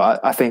 But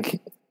I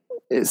think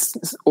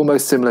it's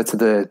almost similar to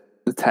the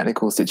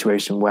technical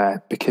situation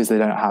where, because they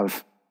don't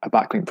have a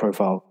backlink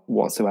profile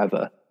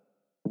whatsoever,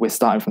 we're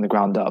starting from the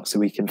ground up, so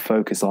we can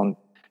focus on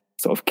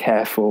sort of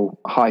careful,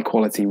 high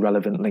quality,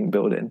 relevant link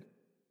building,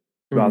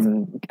 rather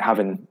than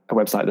having a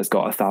website that's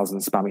got 1,000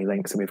 spammy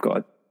links and we've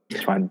got to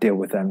try and deal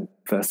with them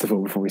first of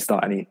all before we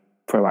start any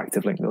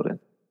proactive link building.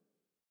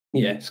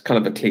 Yeah, it's kind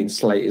of a clean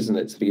slate, isn't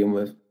it, to begin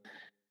with?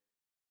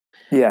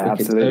 Yeah,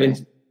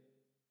 absolutely.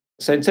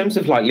 So in terms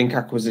of like link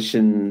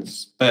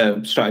acquisitions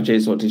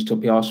strategies or digital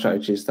PR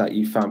strategies that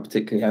you found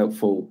particularly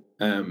helpful,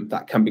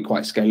 that can be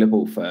quite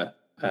scalable for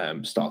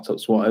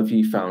startups, what have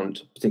you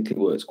found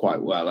particularly works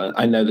quite well?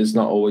 I know there's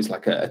not always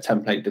like a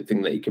templated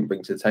thing that you can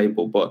bring to the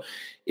table, but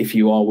if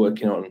you are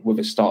working on with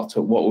a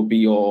startup, what would be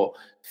your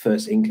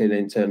first inkling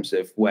in terms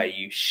of where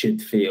you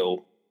should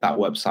feel that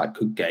website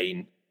could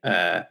gain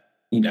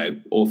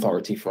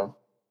authority from?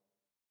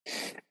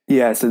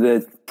 Yeah,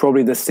 so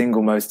probably the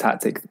single most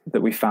tactic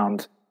that we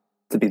found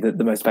to be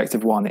the most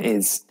effective one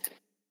is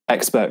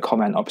expert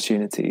comment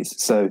opportunities.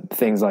 So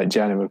things like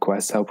journal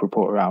requests, help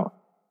reporter out.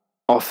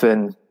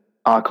 Often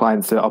our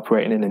clients are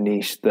operating in a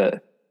niche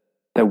that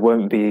there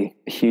won't be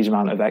a huge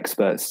amount of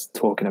experts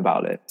talking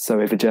about it. So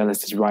if a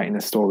journalist is writing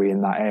a story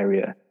in that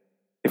area,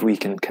 if we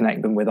can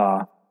connect them with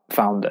our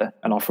founder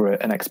and offer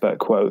an expert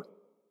quote,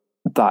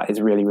 that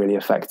is really, really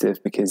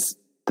effective because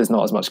there's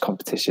not as much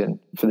competition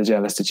for the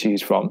journalist to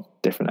choose from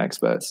different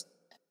experts.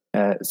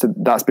 So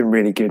that's been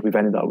really good. We've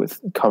ended up with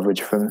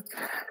coverage from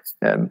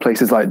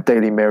places like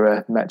Daily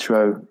Mirror,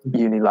 Metro,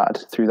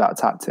 Unilad through that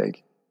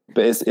tactic.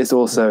 But it's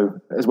also,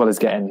 as well as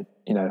getting,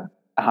 a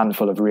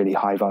handful of really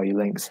high value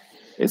links,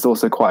 it's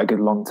also quite a good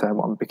long-term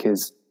one,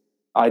 because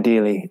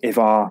ideally, if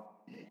our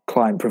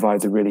client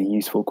provides a really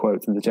useful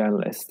quote to the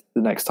journalist,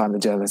 the next time the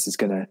journalist is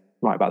going to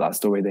write about that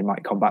story, they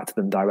might come back to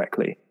them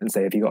directly and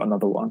say, have you got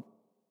another one?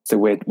 So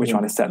we're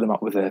trying to set them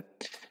up with a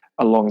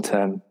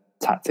long-term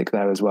tactic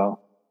there as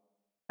well.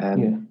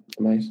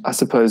 Amazing. I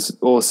suppose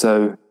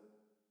also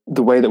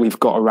the way that we've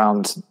got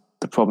around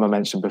the problem I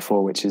mentioned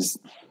before, which is,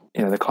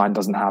 the client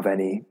doesn't have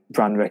any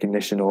brand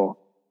recognition or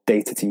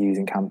data to use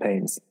in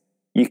campaigns.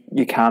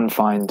 You can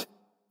find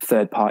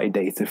third-party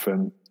data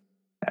from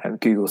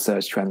Google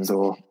search trends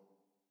or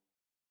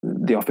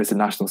the Office of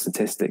National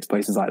Statistics,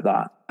 places like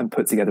that, and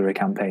put together a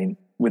campaign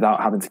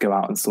without having to go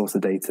out and source the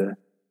data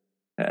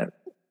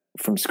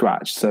from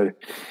scratch. So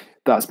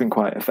that's been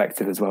quite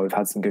effective as well. We've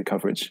had some good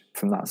coverage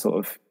from that sort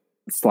of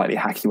slightly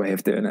hacky way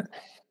of doing it.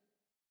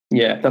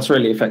 Yeah, that's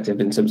really effective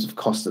in terms of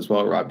cost as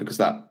well, right? Because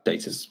that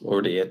data's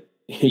already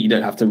you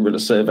don't have to run a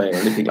survey or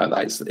anything like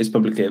that. It's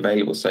publicly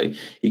available, so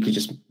you could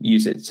just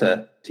use it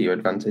to your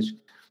advantage.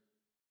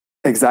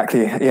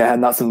 Exactly. Yeah,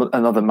 and that's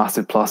another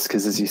massive plus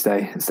because, as you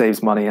say, it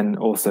saves money and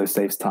also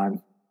saves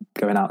time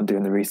going out and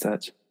doing the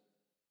research.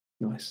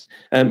 Nice.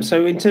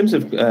 So in terms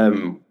of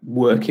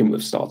working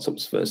with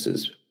startups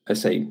versus,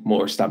 let's say,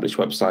 more established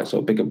websites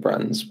or bigger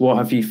brands, what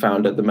have you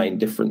found are the main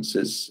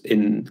differences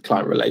in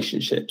client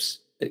relationships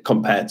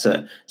compared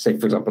to, say,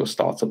 for example, a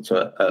startup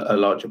to a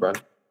larger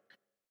brand?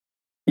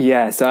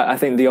 Yeah, so I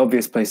think the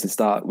obvious place to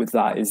start with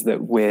that is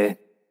that we're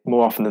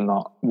more often than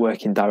not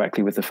working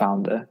directly with the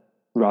founder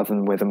rather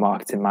than with a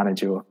marketing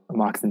manager or a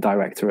marketing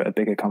director at a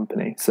bigger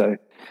company. So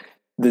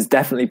there's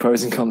definitely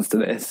pros and cons to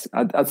this.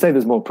 I'd say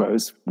there's more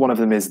pros. One of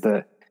them is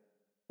that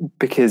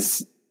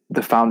because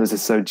the founders are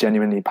so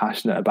genuinely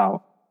passionate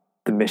about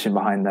the mission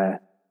behind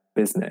their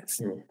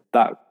business,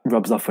 that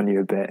rubs off on you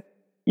a bit.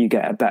 You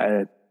get a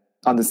better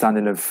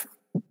understanding of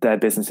their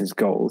business's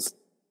goals,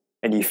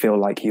 and you feel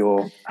like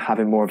you're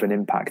having more of an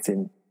impact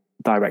in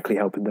directly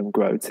helping them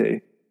grow too.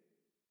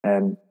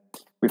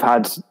 We've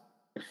had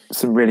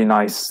some really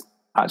nice,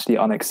 actually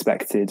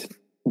unexpected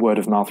word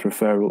of mouth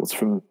referrals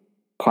from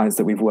clients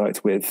that we've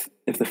worked with.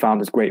 If the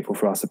founder's grateful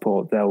for our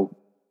support, they'll,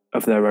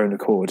 of their own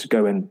accord,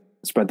 go and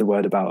spread the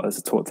word about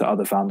us, talk to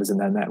other founders in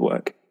their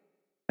network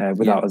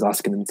without us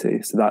asking them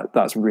to. So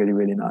that's really,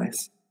 really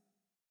nice.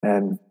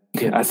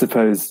 I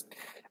suppose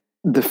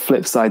the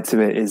flip side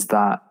to it is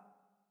that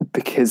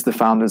because the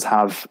founders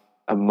have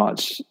a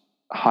much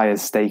higher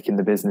stake in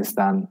the business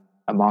than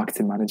a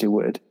marketing manager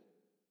would,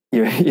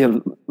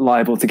 you're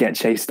liable to get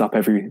chased up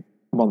every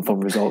month on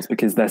results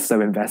because they're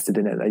so invested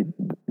in it. They're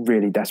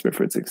really desperate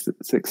for it to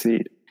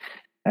succeed.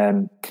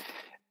 And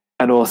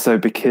also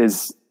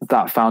because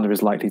that founder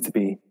is likely to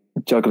be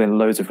juggling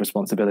loads of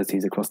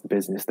responsibilities across the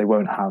business. They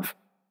won't have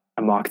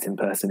a marketing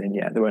person in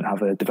yet. They won't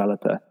have a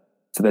developer.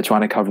 So they're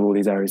trying to cover all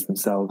these areas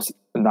themselves.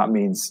 And that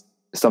means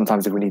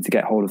sometimes if we need to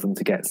get hold of them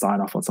to get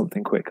sign off on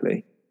something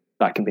quickly,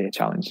 that can be a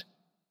challenge.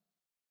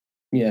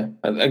 Yeah,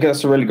 I guess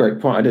that's a really great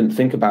point. I didn't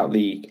think about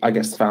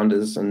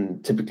founders,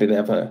 and typically they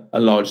have a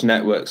large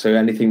network. So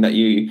anything that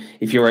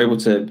if you're able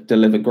to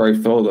deliver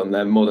growth for them,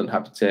 they're more than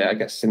happy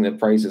to, sing their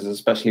praises,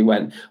 especially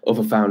when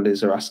other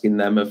founders are asking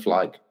them of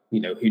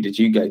who did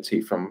you go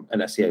to from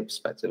an SEO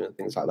perspective and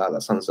things like that.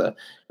 That sounds a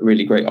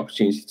really great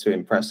opportunity to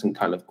impress and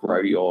kind of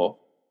grow your,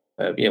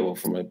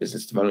 from a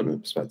business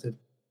development perspective.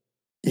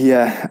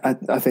 Yeah,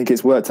 I think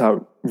it's worked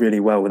out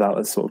really well without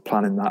us sort of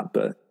planning that.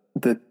 But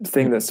the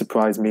thing that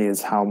surprised me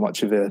is how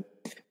much of a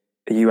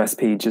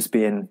USP just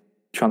being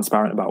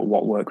transparent about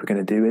what work we're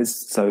going to do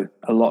is. So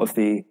a lot of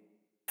the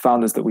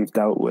founders that we've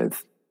dealt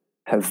with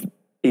have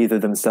either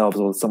themselves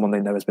or someone they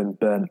know has been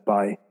burnt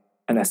by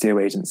an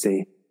SEO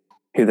agency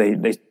who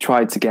they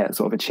tried to get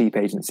sort of a cheap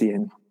agency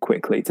in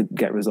quickly to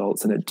get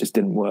results, and it just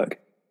didn't work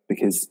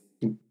because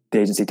the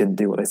agency didn't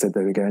do what they said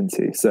they were going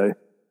to. So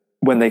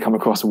when they come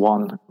across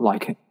one,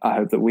 like I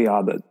hope that we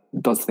are, that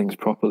does things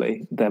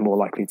properly, they're more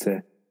likely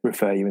to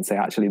refer you and say,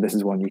 actually, this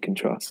is one you can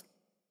trust.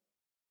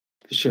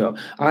 For sure.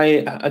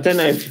 I don't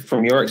know if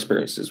from your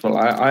experience as well,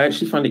 I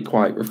actually find it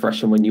quite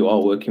refreshing when you are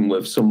working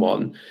with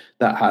someone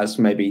that has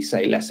maybe,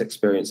 say, less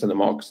experience than a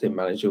marketing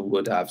manager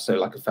would have. So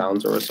like a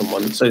founder or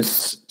someone, so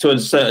to a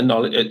certain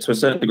knowledge, to a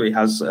certain degree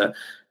has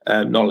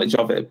knowledge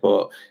of it,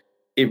 but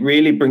it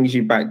really brings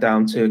you back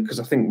down to, because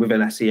I think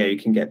within SEO, you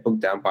can get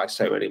bogged down by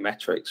so many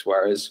metrics,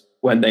 whereas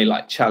when they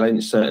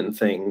challenge certain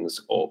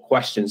things or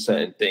question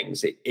certain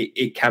things,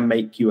 it can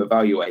make you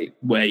evaluate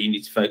where you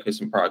need to focus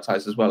and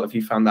prioritize as well. If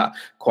you found that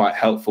quite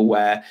helpful,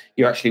 where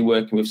you're actually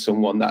working with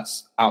someone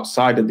that's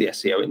outside of the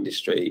SEO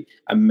industry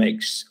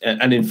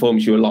and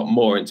informs you a lot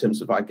more in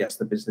terms of,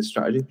 the business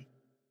strategy.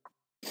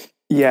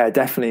 Yeah,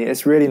 definitely.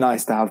 It's really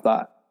nice to have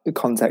that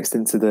context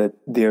into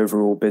the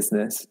overall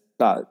business.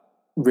 That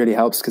really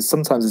helps because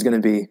sometimes there's going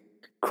to be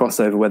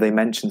crossover where they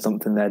mention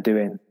something they're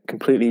doing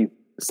completely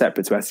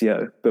separate to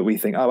SEO, but we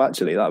think, oh,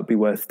 actually, that would be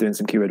worth doing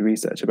some keyword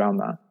research around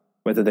that,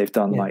 whether they've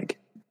done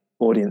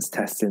audience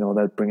testing or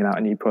they're bringing out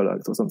a new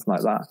product or something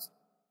like that.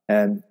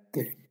 And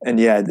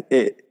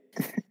it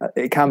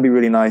can be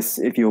really nice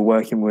if you're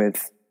working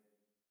with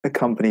a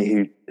company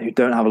who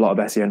don't have a lot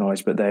of SEO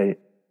knowledge, but they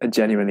are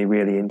genuinely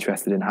really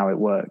interested in how it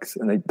works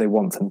and they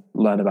want to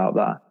learn about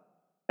that.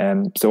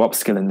 So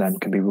upskilling them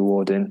can be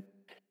rewarding.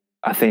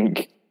 I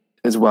think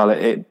as well,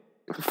 it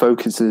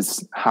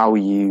focuses how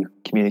you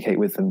communicate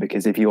with them,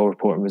 because if you're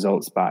reporting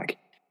results back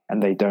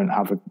and they don't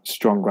have a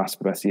strong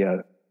grasp of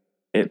SEO,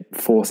 it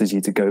forces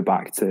you to go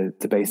back to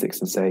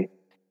basics and say,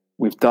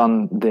 we've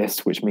done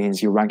this, which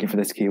means you're ranking for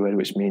this keyword,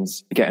 which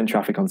means you're getting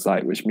traffic on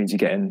site, which means you're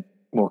getting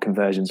more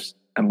conversions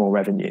and more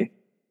revenue.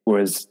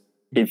 Whereas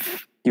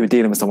if you were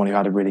dealing with someone who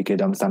had a really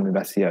good understanding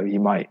of SEO,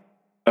 you might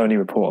only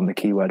report on the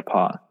keyword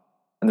part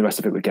and the rest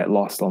of it would get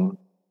lost on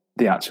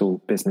the actual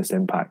business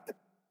impact.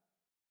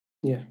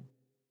 Yeah.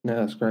 No,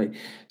 that's great.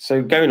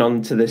 So going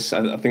on to this,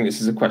 I think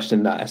this is a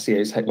question that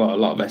SEOs hate. Well, a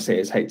lot of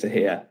SEOs hate to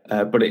hear,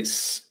 but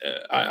it's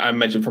I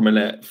imagine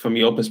from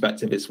your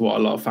perspective, it's what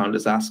a lot of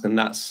founders ask, and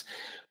that's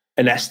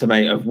an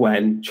estimate of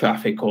when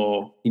traffic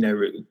or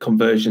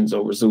conversions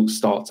or results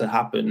start to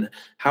happen.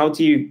 How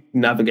do you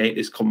navigate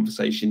this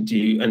conversation? Do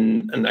you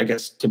and I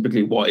guess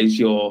typically what is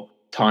your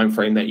time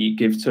frame that you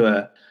give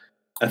to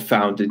a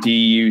founder? Do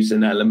you use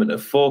an element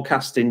of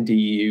forecasting? Do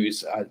you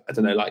use, I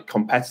don't know, like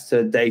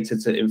competitor data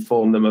to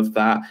inform them of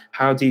that?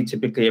 How do you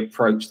typically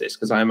approach this?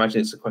 Because I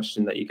imagine it's a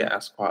question that you get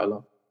asked quite a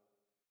lot.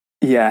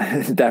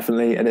 Yeah,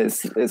 definitely. And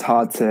it's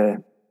hard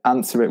to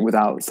answer it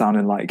without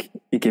sounding like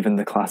you're giving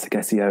the classic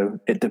SEO,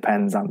 it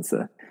depends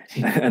answer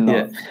and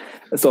not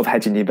sort of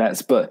hedging your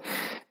bets. But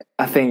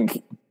I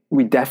think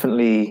we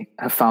definitely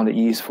have found it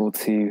useful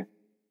to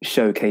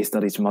show case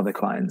studies from other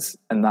clients.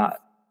 And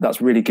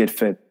that's really good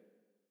for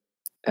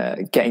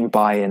getting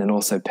buy-in and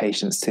also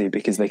patience too,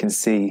 because they can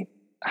see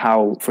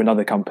how for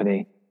another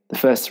company, the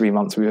first 3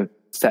 months we were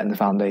setting the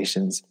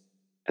foundations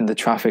and the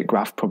traffic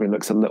graph probably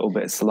looks a little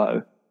bit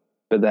slow,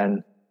 but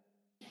then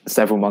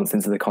several months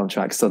into the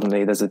contract,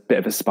 suddenly there's a bit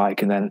of a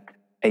spike, and then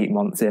 8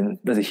 months in,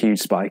 there's a huge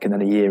spike, and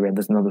then a year in,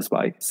 there's another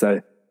spike.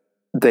 So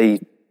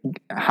they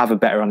have a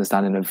better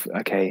understanding of,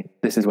 okay,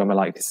 this is when we're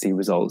likely to see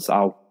results.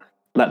 I'll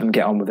let them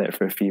get on with it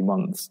for a few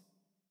months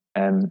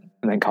and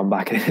then come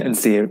back and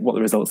see what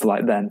the results are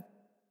like then.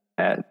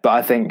 But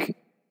I think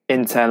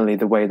internally,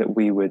 the way that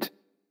we would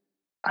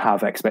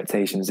have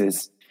expectations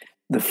is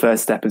the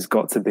first step has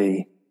got to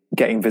be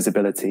getting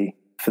visibility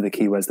for the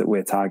keywords that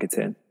we're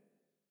targeting.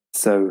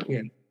 So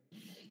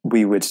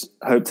we would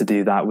hope to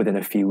do that within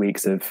a few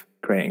weeks of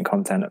creating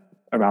content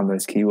around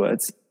those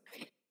keywords.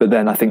 But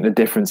then I think the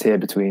difference here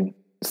between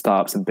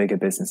startups and bigger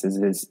businesses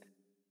is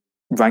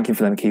ranking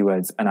for them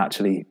keywords and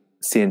actually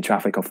seeing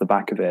traffic off the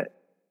back of it.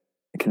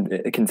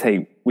 It can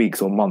take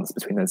weeks or months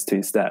between those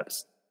two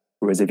steps.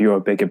 Whereas if you're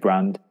a bigger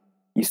brand,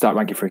 you start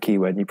ranking for a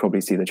keyword and you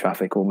probably see the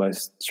traffic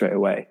almost straight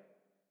away.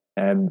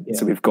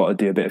 So we've got to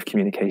do a bit of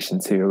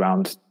communication too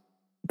around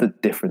the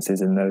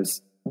differences in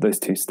those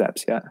two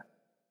steps.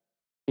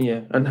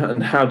 Yeah.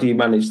 And how do you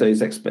manage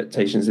those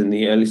expectations in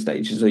the early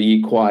stages? Are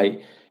you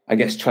quite, I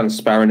guess,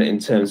 transparent in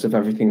terms of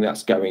everything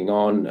that's going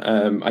on?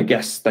 I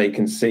guess they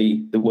can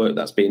see the work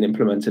that's being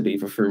implemented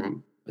either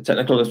from a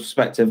technical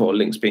perspective or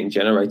links being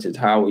generated.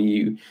 How do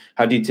you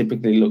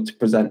typically look to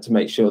present to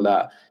make sure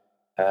that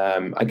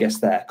I guess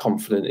they're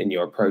confident in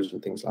your approach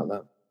and things like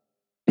that?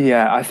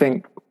 Yeah, I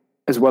think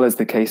as well as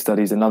the case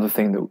studies, another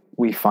thing that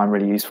we find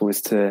really useful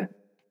is to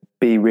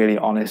be really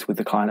honest with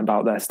the client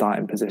about their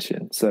starting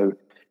position. So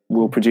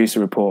we'll produce a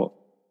report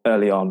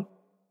early on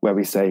where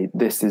we say,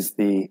 this is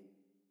the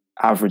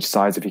average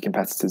size of your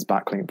competitor's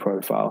backlink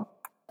profile.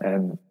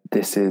 And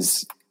this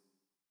is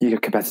your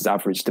competitor's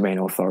average domain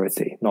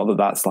authority. Not that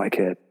that's like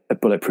a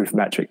bulletproof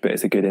metric, but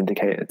it's a good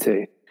indicator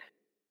too.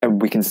 And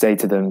we can say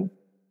to them,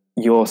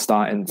 you're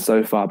starting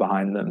so far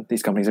behind them.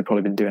 These companies have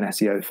probably been doing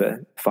SEO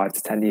for 5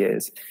 to 10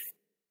 years,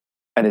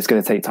 and it's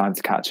going to take time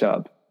to catch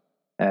up.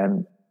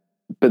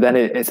 But then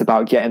it's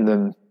about getting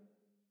them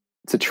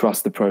to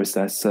trust the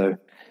process. So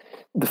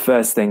the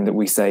first thing that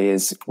we say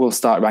is we'll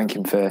start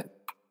ranking for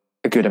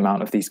a good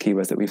amount of these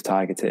keywords that we've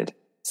targeted.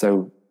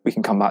 So we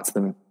can come back to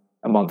them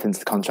a month into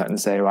the contract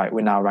and say, right,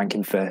 we're now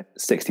ranking for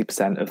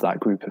 60% of that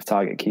group of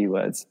target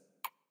keywords.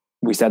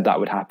 We said that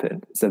would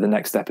happen. So the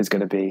next step is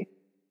going to be,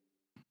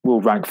 we'll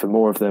rank for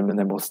more of them, and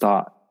then we'll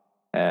start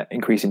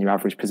increasing your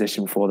average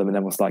position for them, and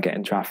then we'll start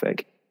getting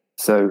traffic.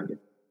 So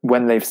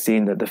when they've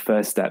seen that the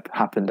first step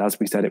happened as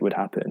we said it would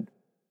happen,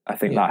 I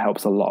think that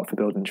helps a lot for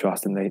building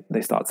trust, and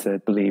they start to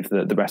believe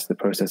that the rest of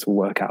the process will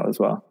work out as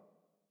well.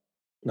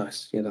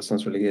 Nice. Yeah, that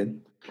sounds really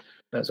good.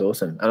 That's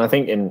awesome. And I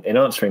think in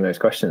answering those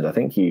questions, I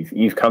think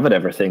you've covered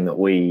everything that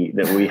we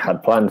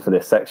had planned for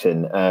this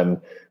section.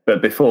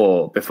 But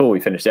before we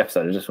finish the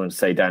episode, I just want to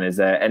say, Dan, is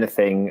there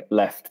anything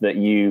left that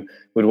you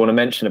would want to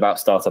mention about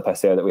startup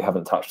SEO that we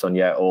haven't touched on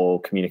yet,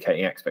 or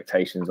communicating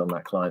expectations on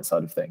that client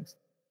side of things?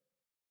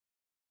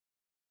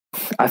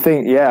 I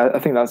think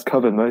that's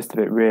covered most of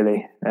it,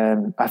 really.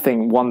 I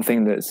think one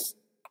thing that's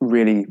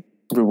really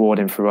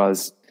rewarding for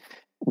us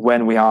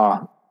when we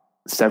are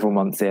several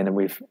months in and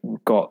we've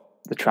got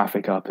the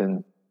traffic up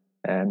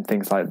and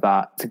things like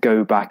that, to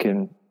go back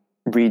and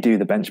redo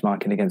the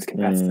benchmarking against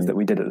competitors that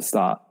we did at the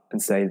start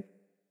and say,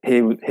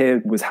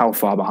 here was how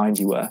far behind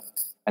you were,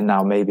 and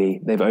now maybe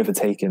they've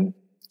overtaken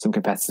some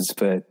competitors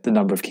for the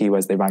number of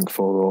keywords they rank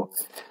for, or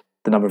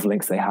the number of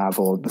links they have,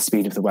 or the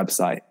speed of the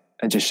website,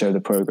 and just show the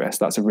progress.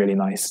 That's a really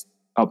nice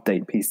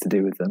update piece to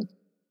do with them.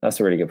 That's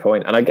a really good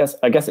point. And I guess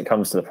it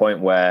comes to the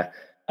point where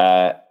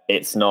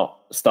it's not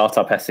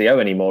startup SEO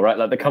anymore, right?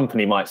 Like the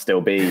company might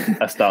still be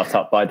a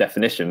startup by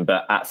definition,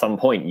 but at some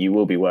point you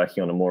will be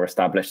working on a more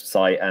established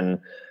site, and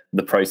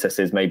the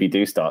processes maybe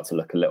do start to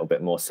look a little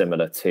bit more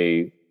similar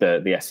to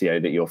the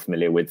SEO that you're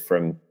familiar with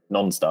from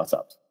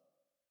non-startups.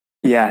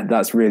 Yeah,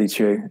 that's really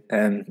true.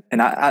 And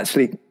that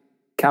actually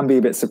can be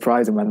a bit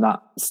surprising when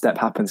that step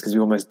happens, because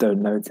we almost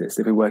don't notice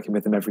if we're working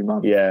with them every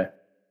month. Yeah.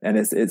 and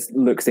it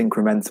looks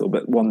incremental,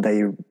 but one day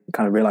you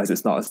kind of realize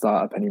it's not a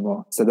startup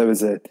anymore. So there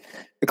was a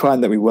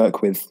client that we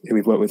work with, who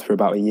we've worked with for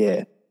about a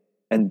year,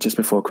 and just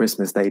before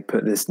Christmas they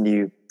put this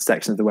new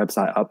section of the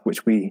website up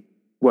which we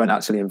weren't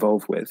actually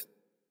involved with,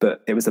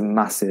 but it was a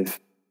massive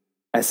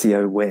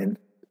SEO win.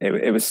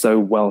 It was so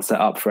well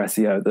set up for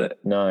SEO that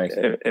nice.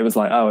 It was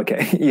like, oh,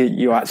 okay,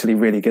 you're actually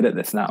really good at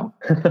this now.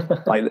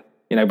 Like,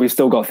 you know, we've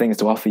still got things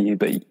to offer you,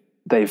 but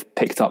they've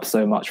picked up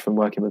so much from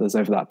working with us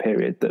over that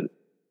period that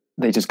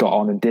they just got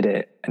on and did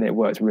it, and it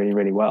worked really,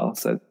 really well.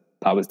 So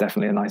that was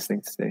definitely a nice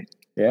thing to see.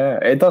 Yeah,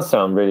 it does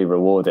sound really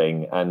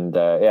rewarding, and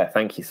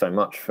thank you so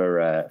much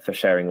for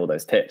sharing all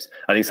those tips.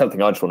 I think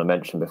something I just want to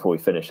mention before we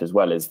finish as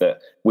well is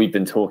that we've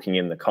been talking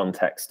in the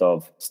context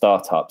of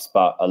startups,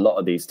 but a lot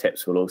of these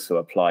tips will also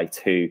apply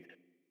to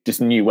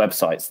just new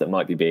websites that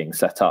might be being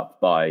set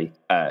up by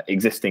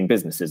existing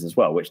businesses as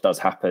well, which does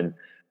happen,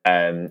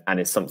 and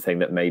is something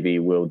that maybe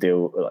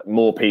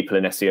more people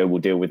in SEO will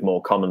deal with more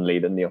commonly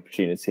than the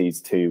opportunities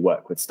to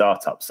work with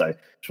startups. So I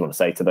just want to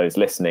say to those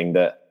listening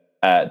that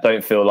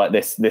don't feel like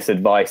this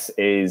advice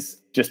is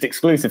just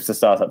exclusive to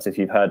startups. If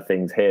you've heard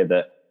things here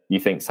that you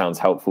think sounds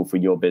helpful for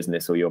your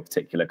business or your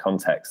particular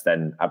context,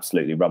 then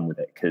absolutely run with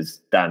it.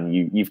 Because Dan,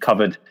 you've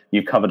covered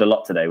a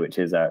lot today, which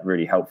is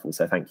really helpful.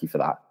 So thank you for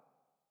that.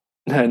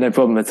 No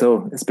problem at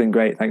all. It's been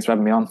great. Thanks for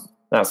having me on.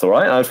 That's all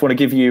right. I just want to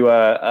give you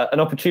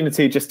an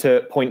opportunity just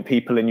to point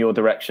people in your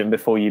direction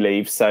before you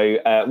leave. So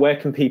where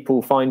can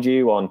people find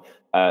you on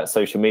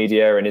social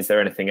media, and is there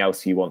anything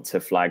else you want to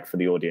flag for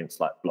the audience,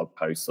 like blog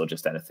posts or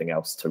just anything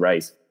else to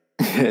raise?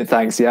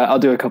 Thanks. Yeah, I'll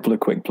do a couple of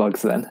quick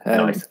plugs then.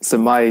 Nice. So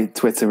my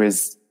Twitter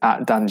is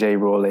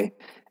 @DanJRawley,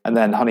 and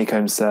then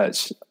Honeycomb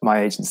Search,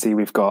 my agency,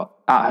 we've got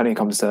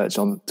 @Honeycomb Search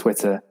on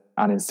Twitter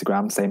and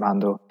Instagram, same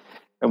handle.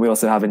 And we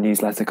also have a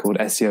newsletter called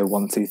SEO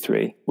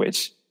 123,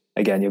 which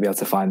again, you'll be able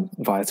to find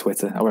via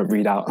Twitter. I won't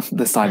read out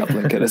the sign-up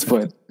link at this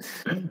point.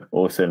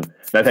 Awesome.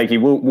 No, thank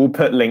you. We'll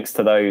put links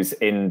to those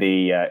in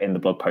the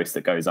blog post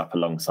that goes up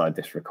alongside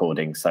this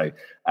recording. So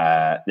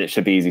it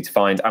should be easy to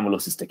find, and we'll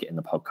also stick it in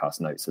the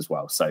podcast notes as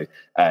well. So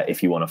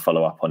if you want to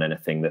follow up on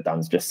anything that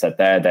Dan's just said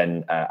there,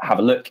 then have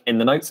a look in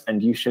the notes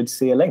and you should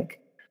see a link.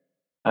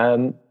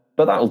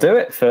 But that'll do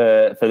it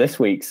for this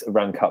week's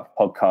Rank Up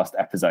podcast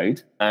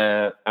episode.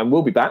 And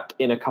we'll be back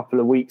in a couple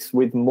of weeks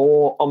with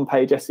more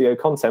on-page SEO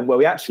content, where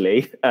we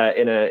actually,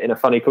 in a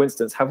funny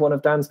coincidence, have one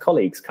of Dan's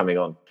colleagues coming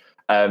on.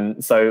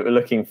 So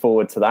looking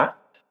forward to that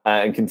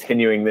and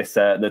continuing this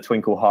the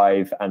Twinkle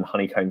Hive and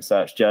Honeycomb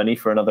Search journey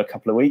for another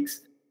couple of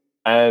weeks.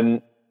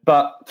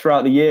 But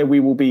throughout the year, we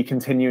will be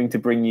continuing to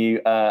bring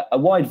you a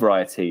wide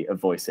variety of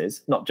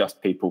voices, not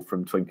just people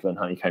from Twinkle and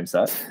Honeycomb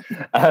Search.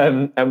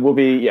 And we'll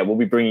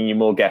be bringing you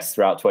more guests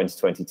throughout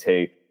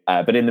 2022.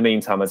 But in the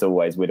meantime, as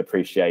always, we'd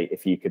appreciate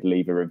if you could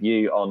leave a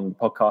review on the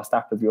podcast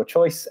app of your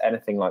choice.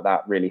 Anything like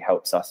that really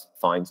helps us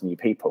find new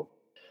people.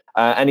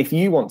 And if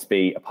you want to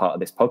be a part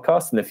of this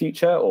podcast in the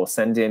future or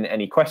send in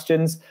any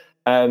questions,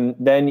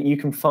 then you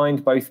can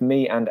find both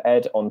me and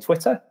Ed on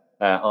Twitter.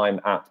 I'm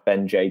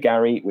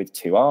 @BenJGary with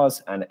 2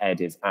 R's, and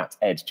Ed is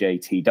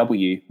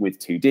 @EdJTW with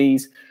 2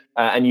 D's.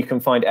 And you can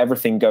find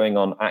everything going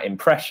on at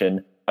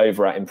Impression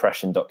over at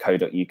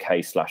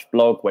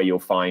impression.co.uk/blog, where you'll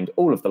find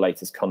all of the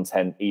latest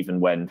content,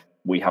 even when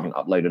we haven't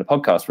uploaded a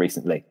podcast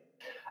recently.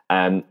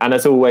 And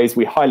as always,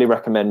 we highly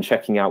recommend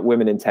checking out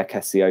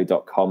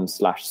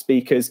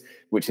womenintechseo.com/speakers,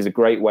 which is a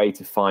great way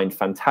to find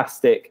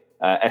fantastic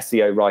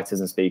SEO writers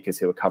and speakers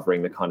who are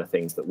covering the kind of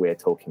things that we're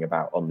talking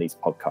about on these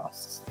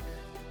podcasts.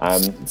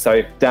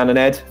 So Dan and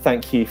Ed,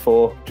 thank you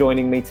for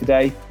joining me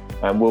today,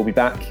 and we'll be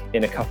back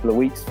in a couple of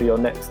weeks for your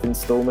next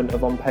instalment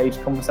of On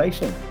Page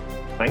Conversation.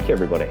 Thank you,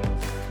 everybody.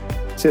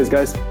 Cheers,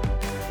 guys.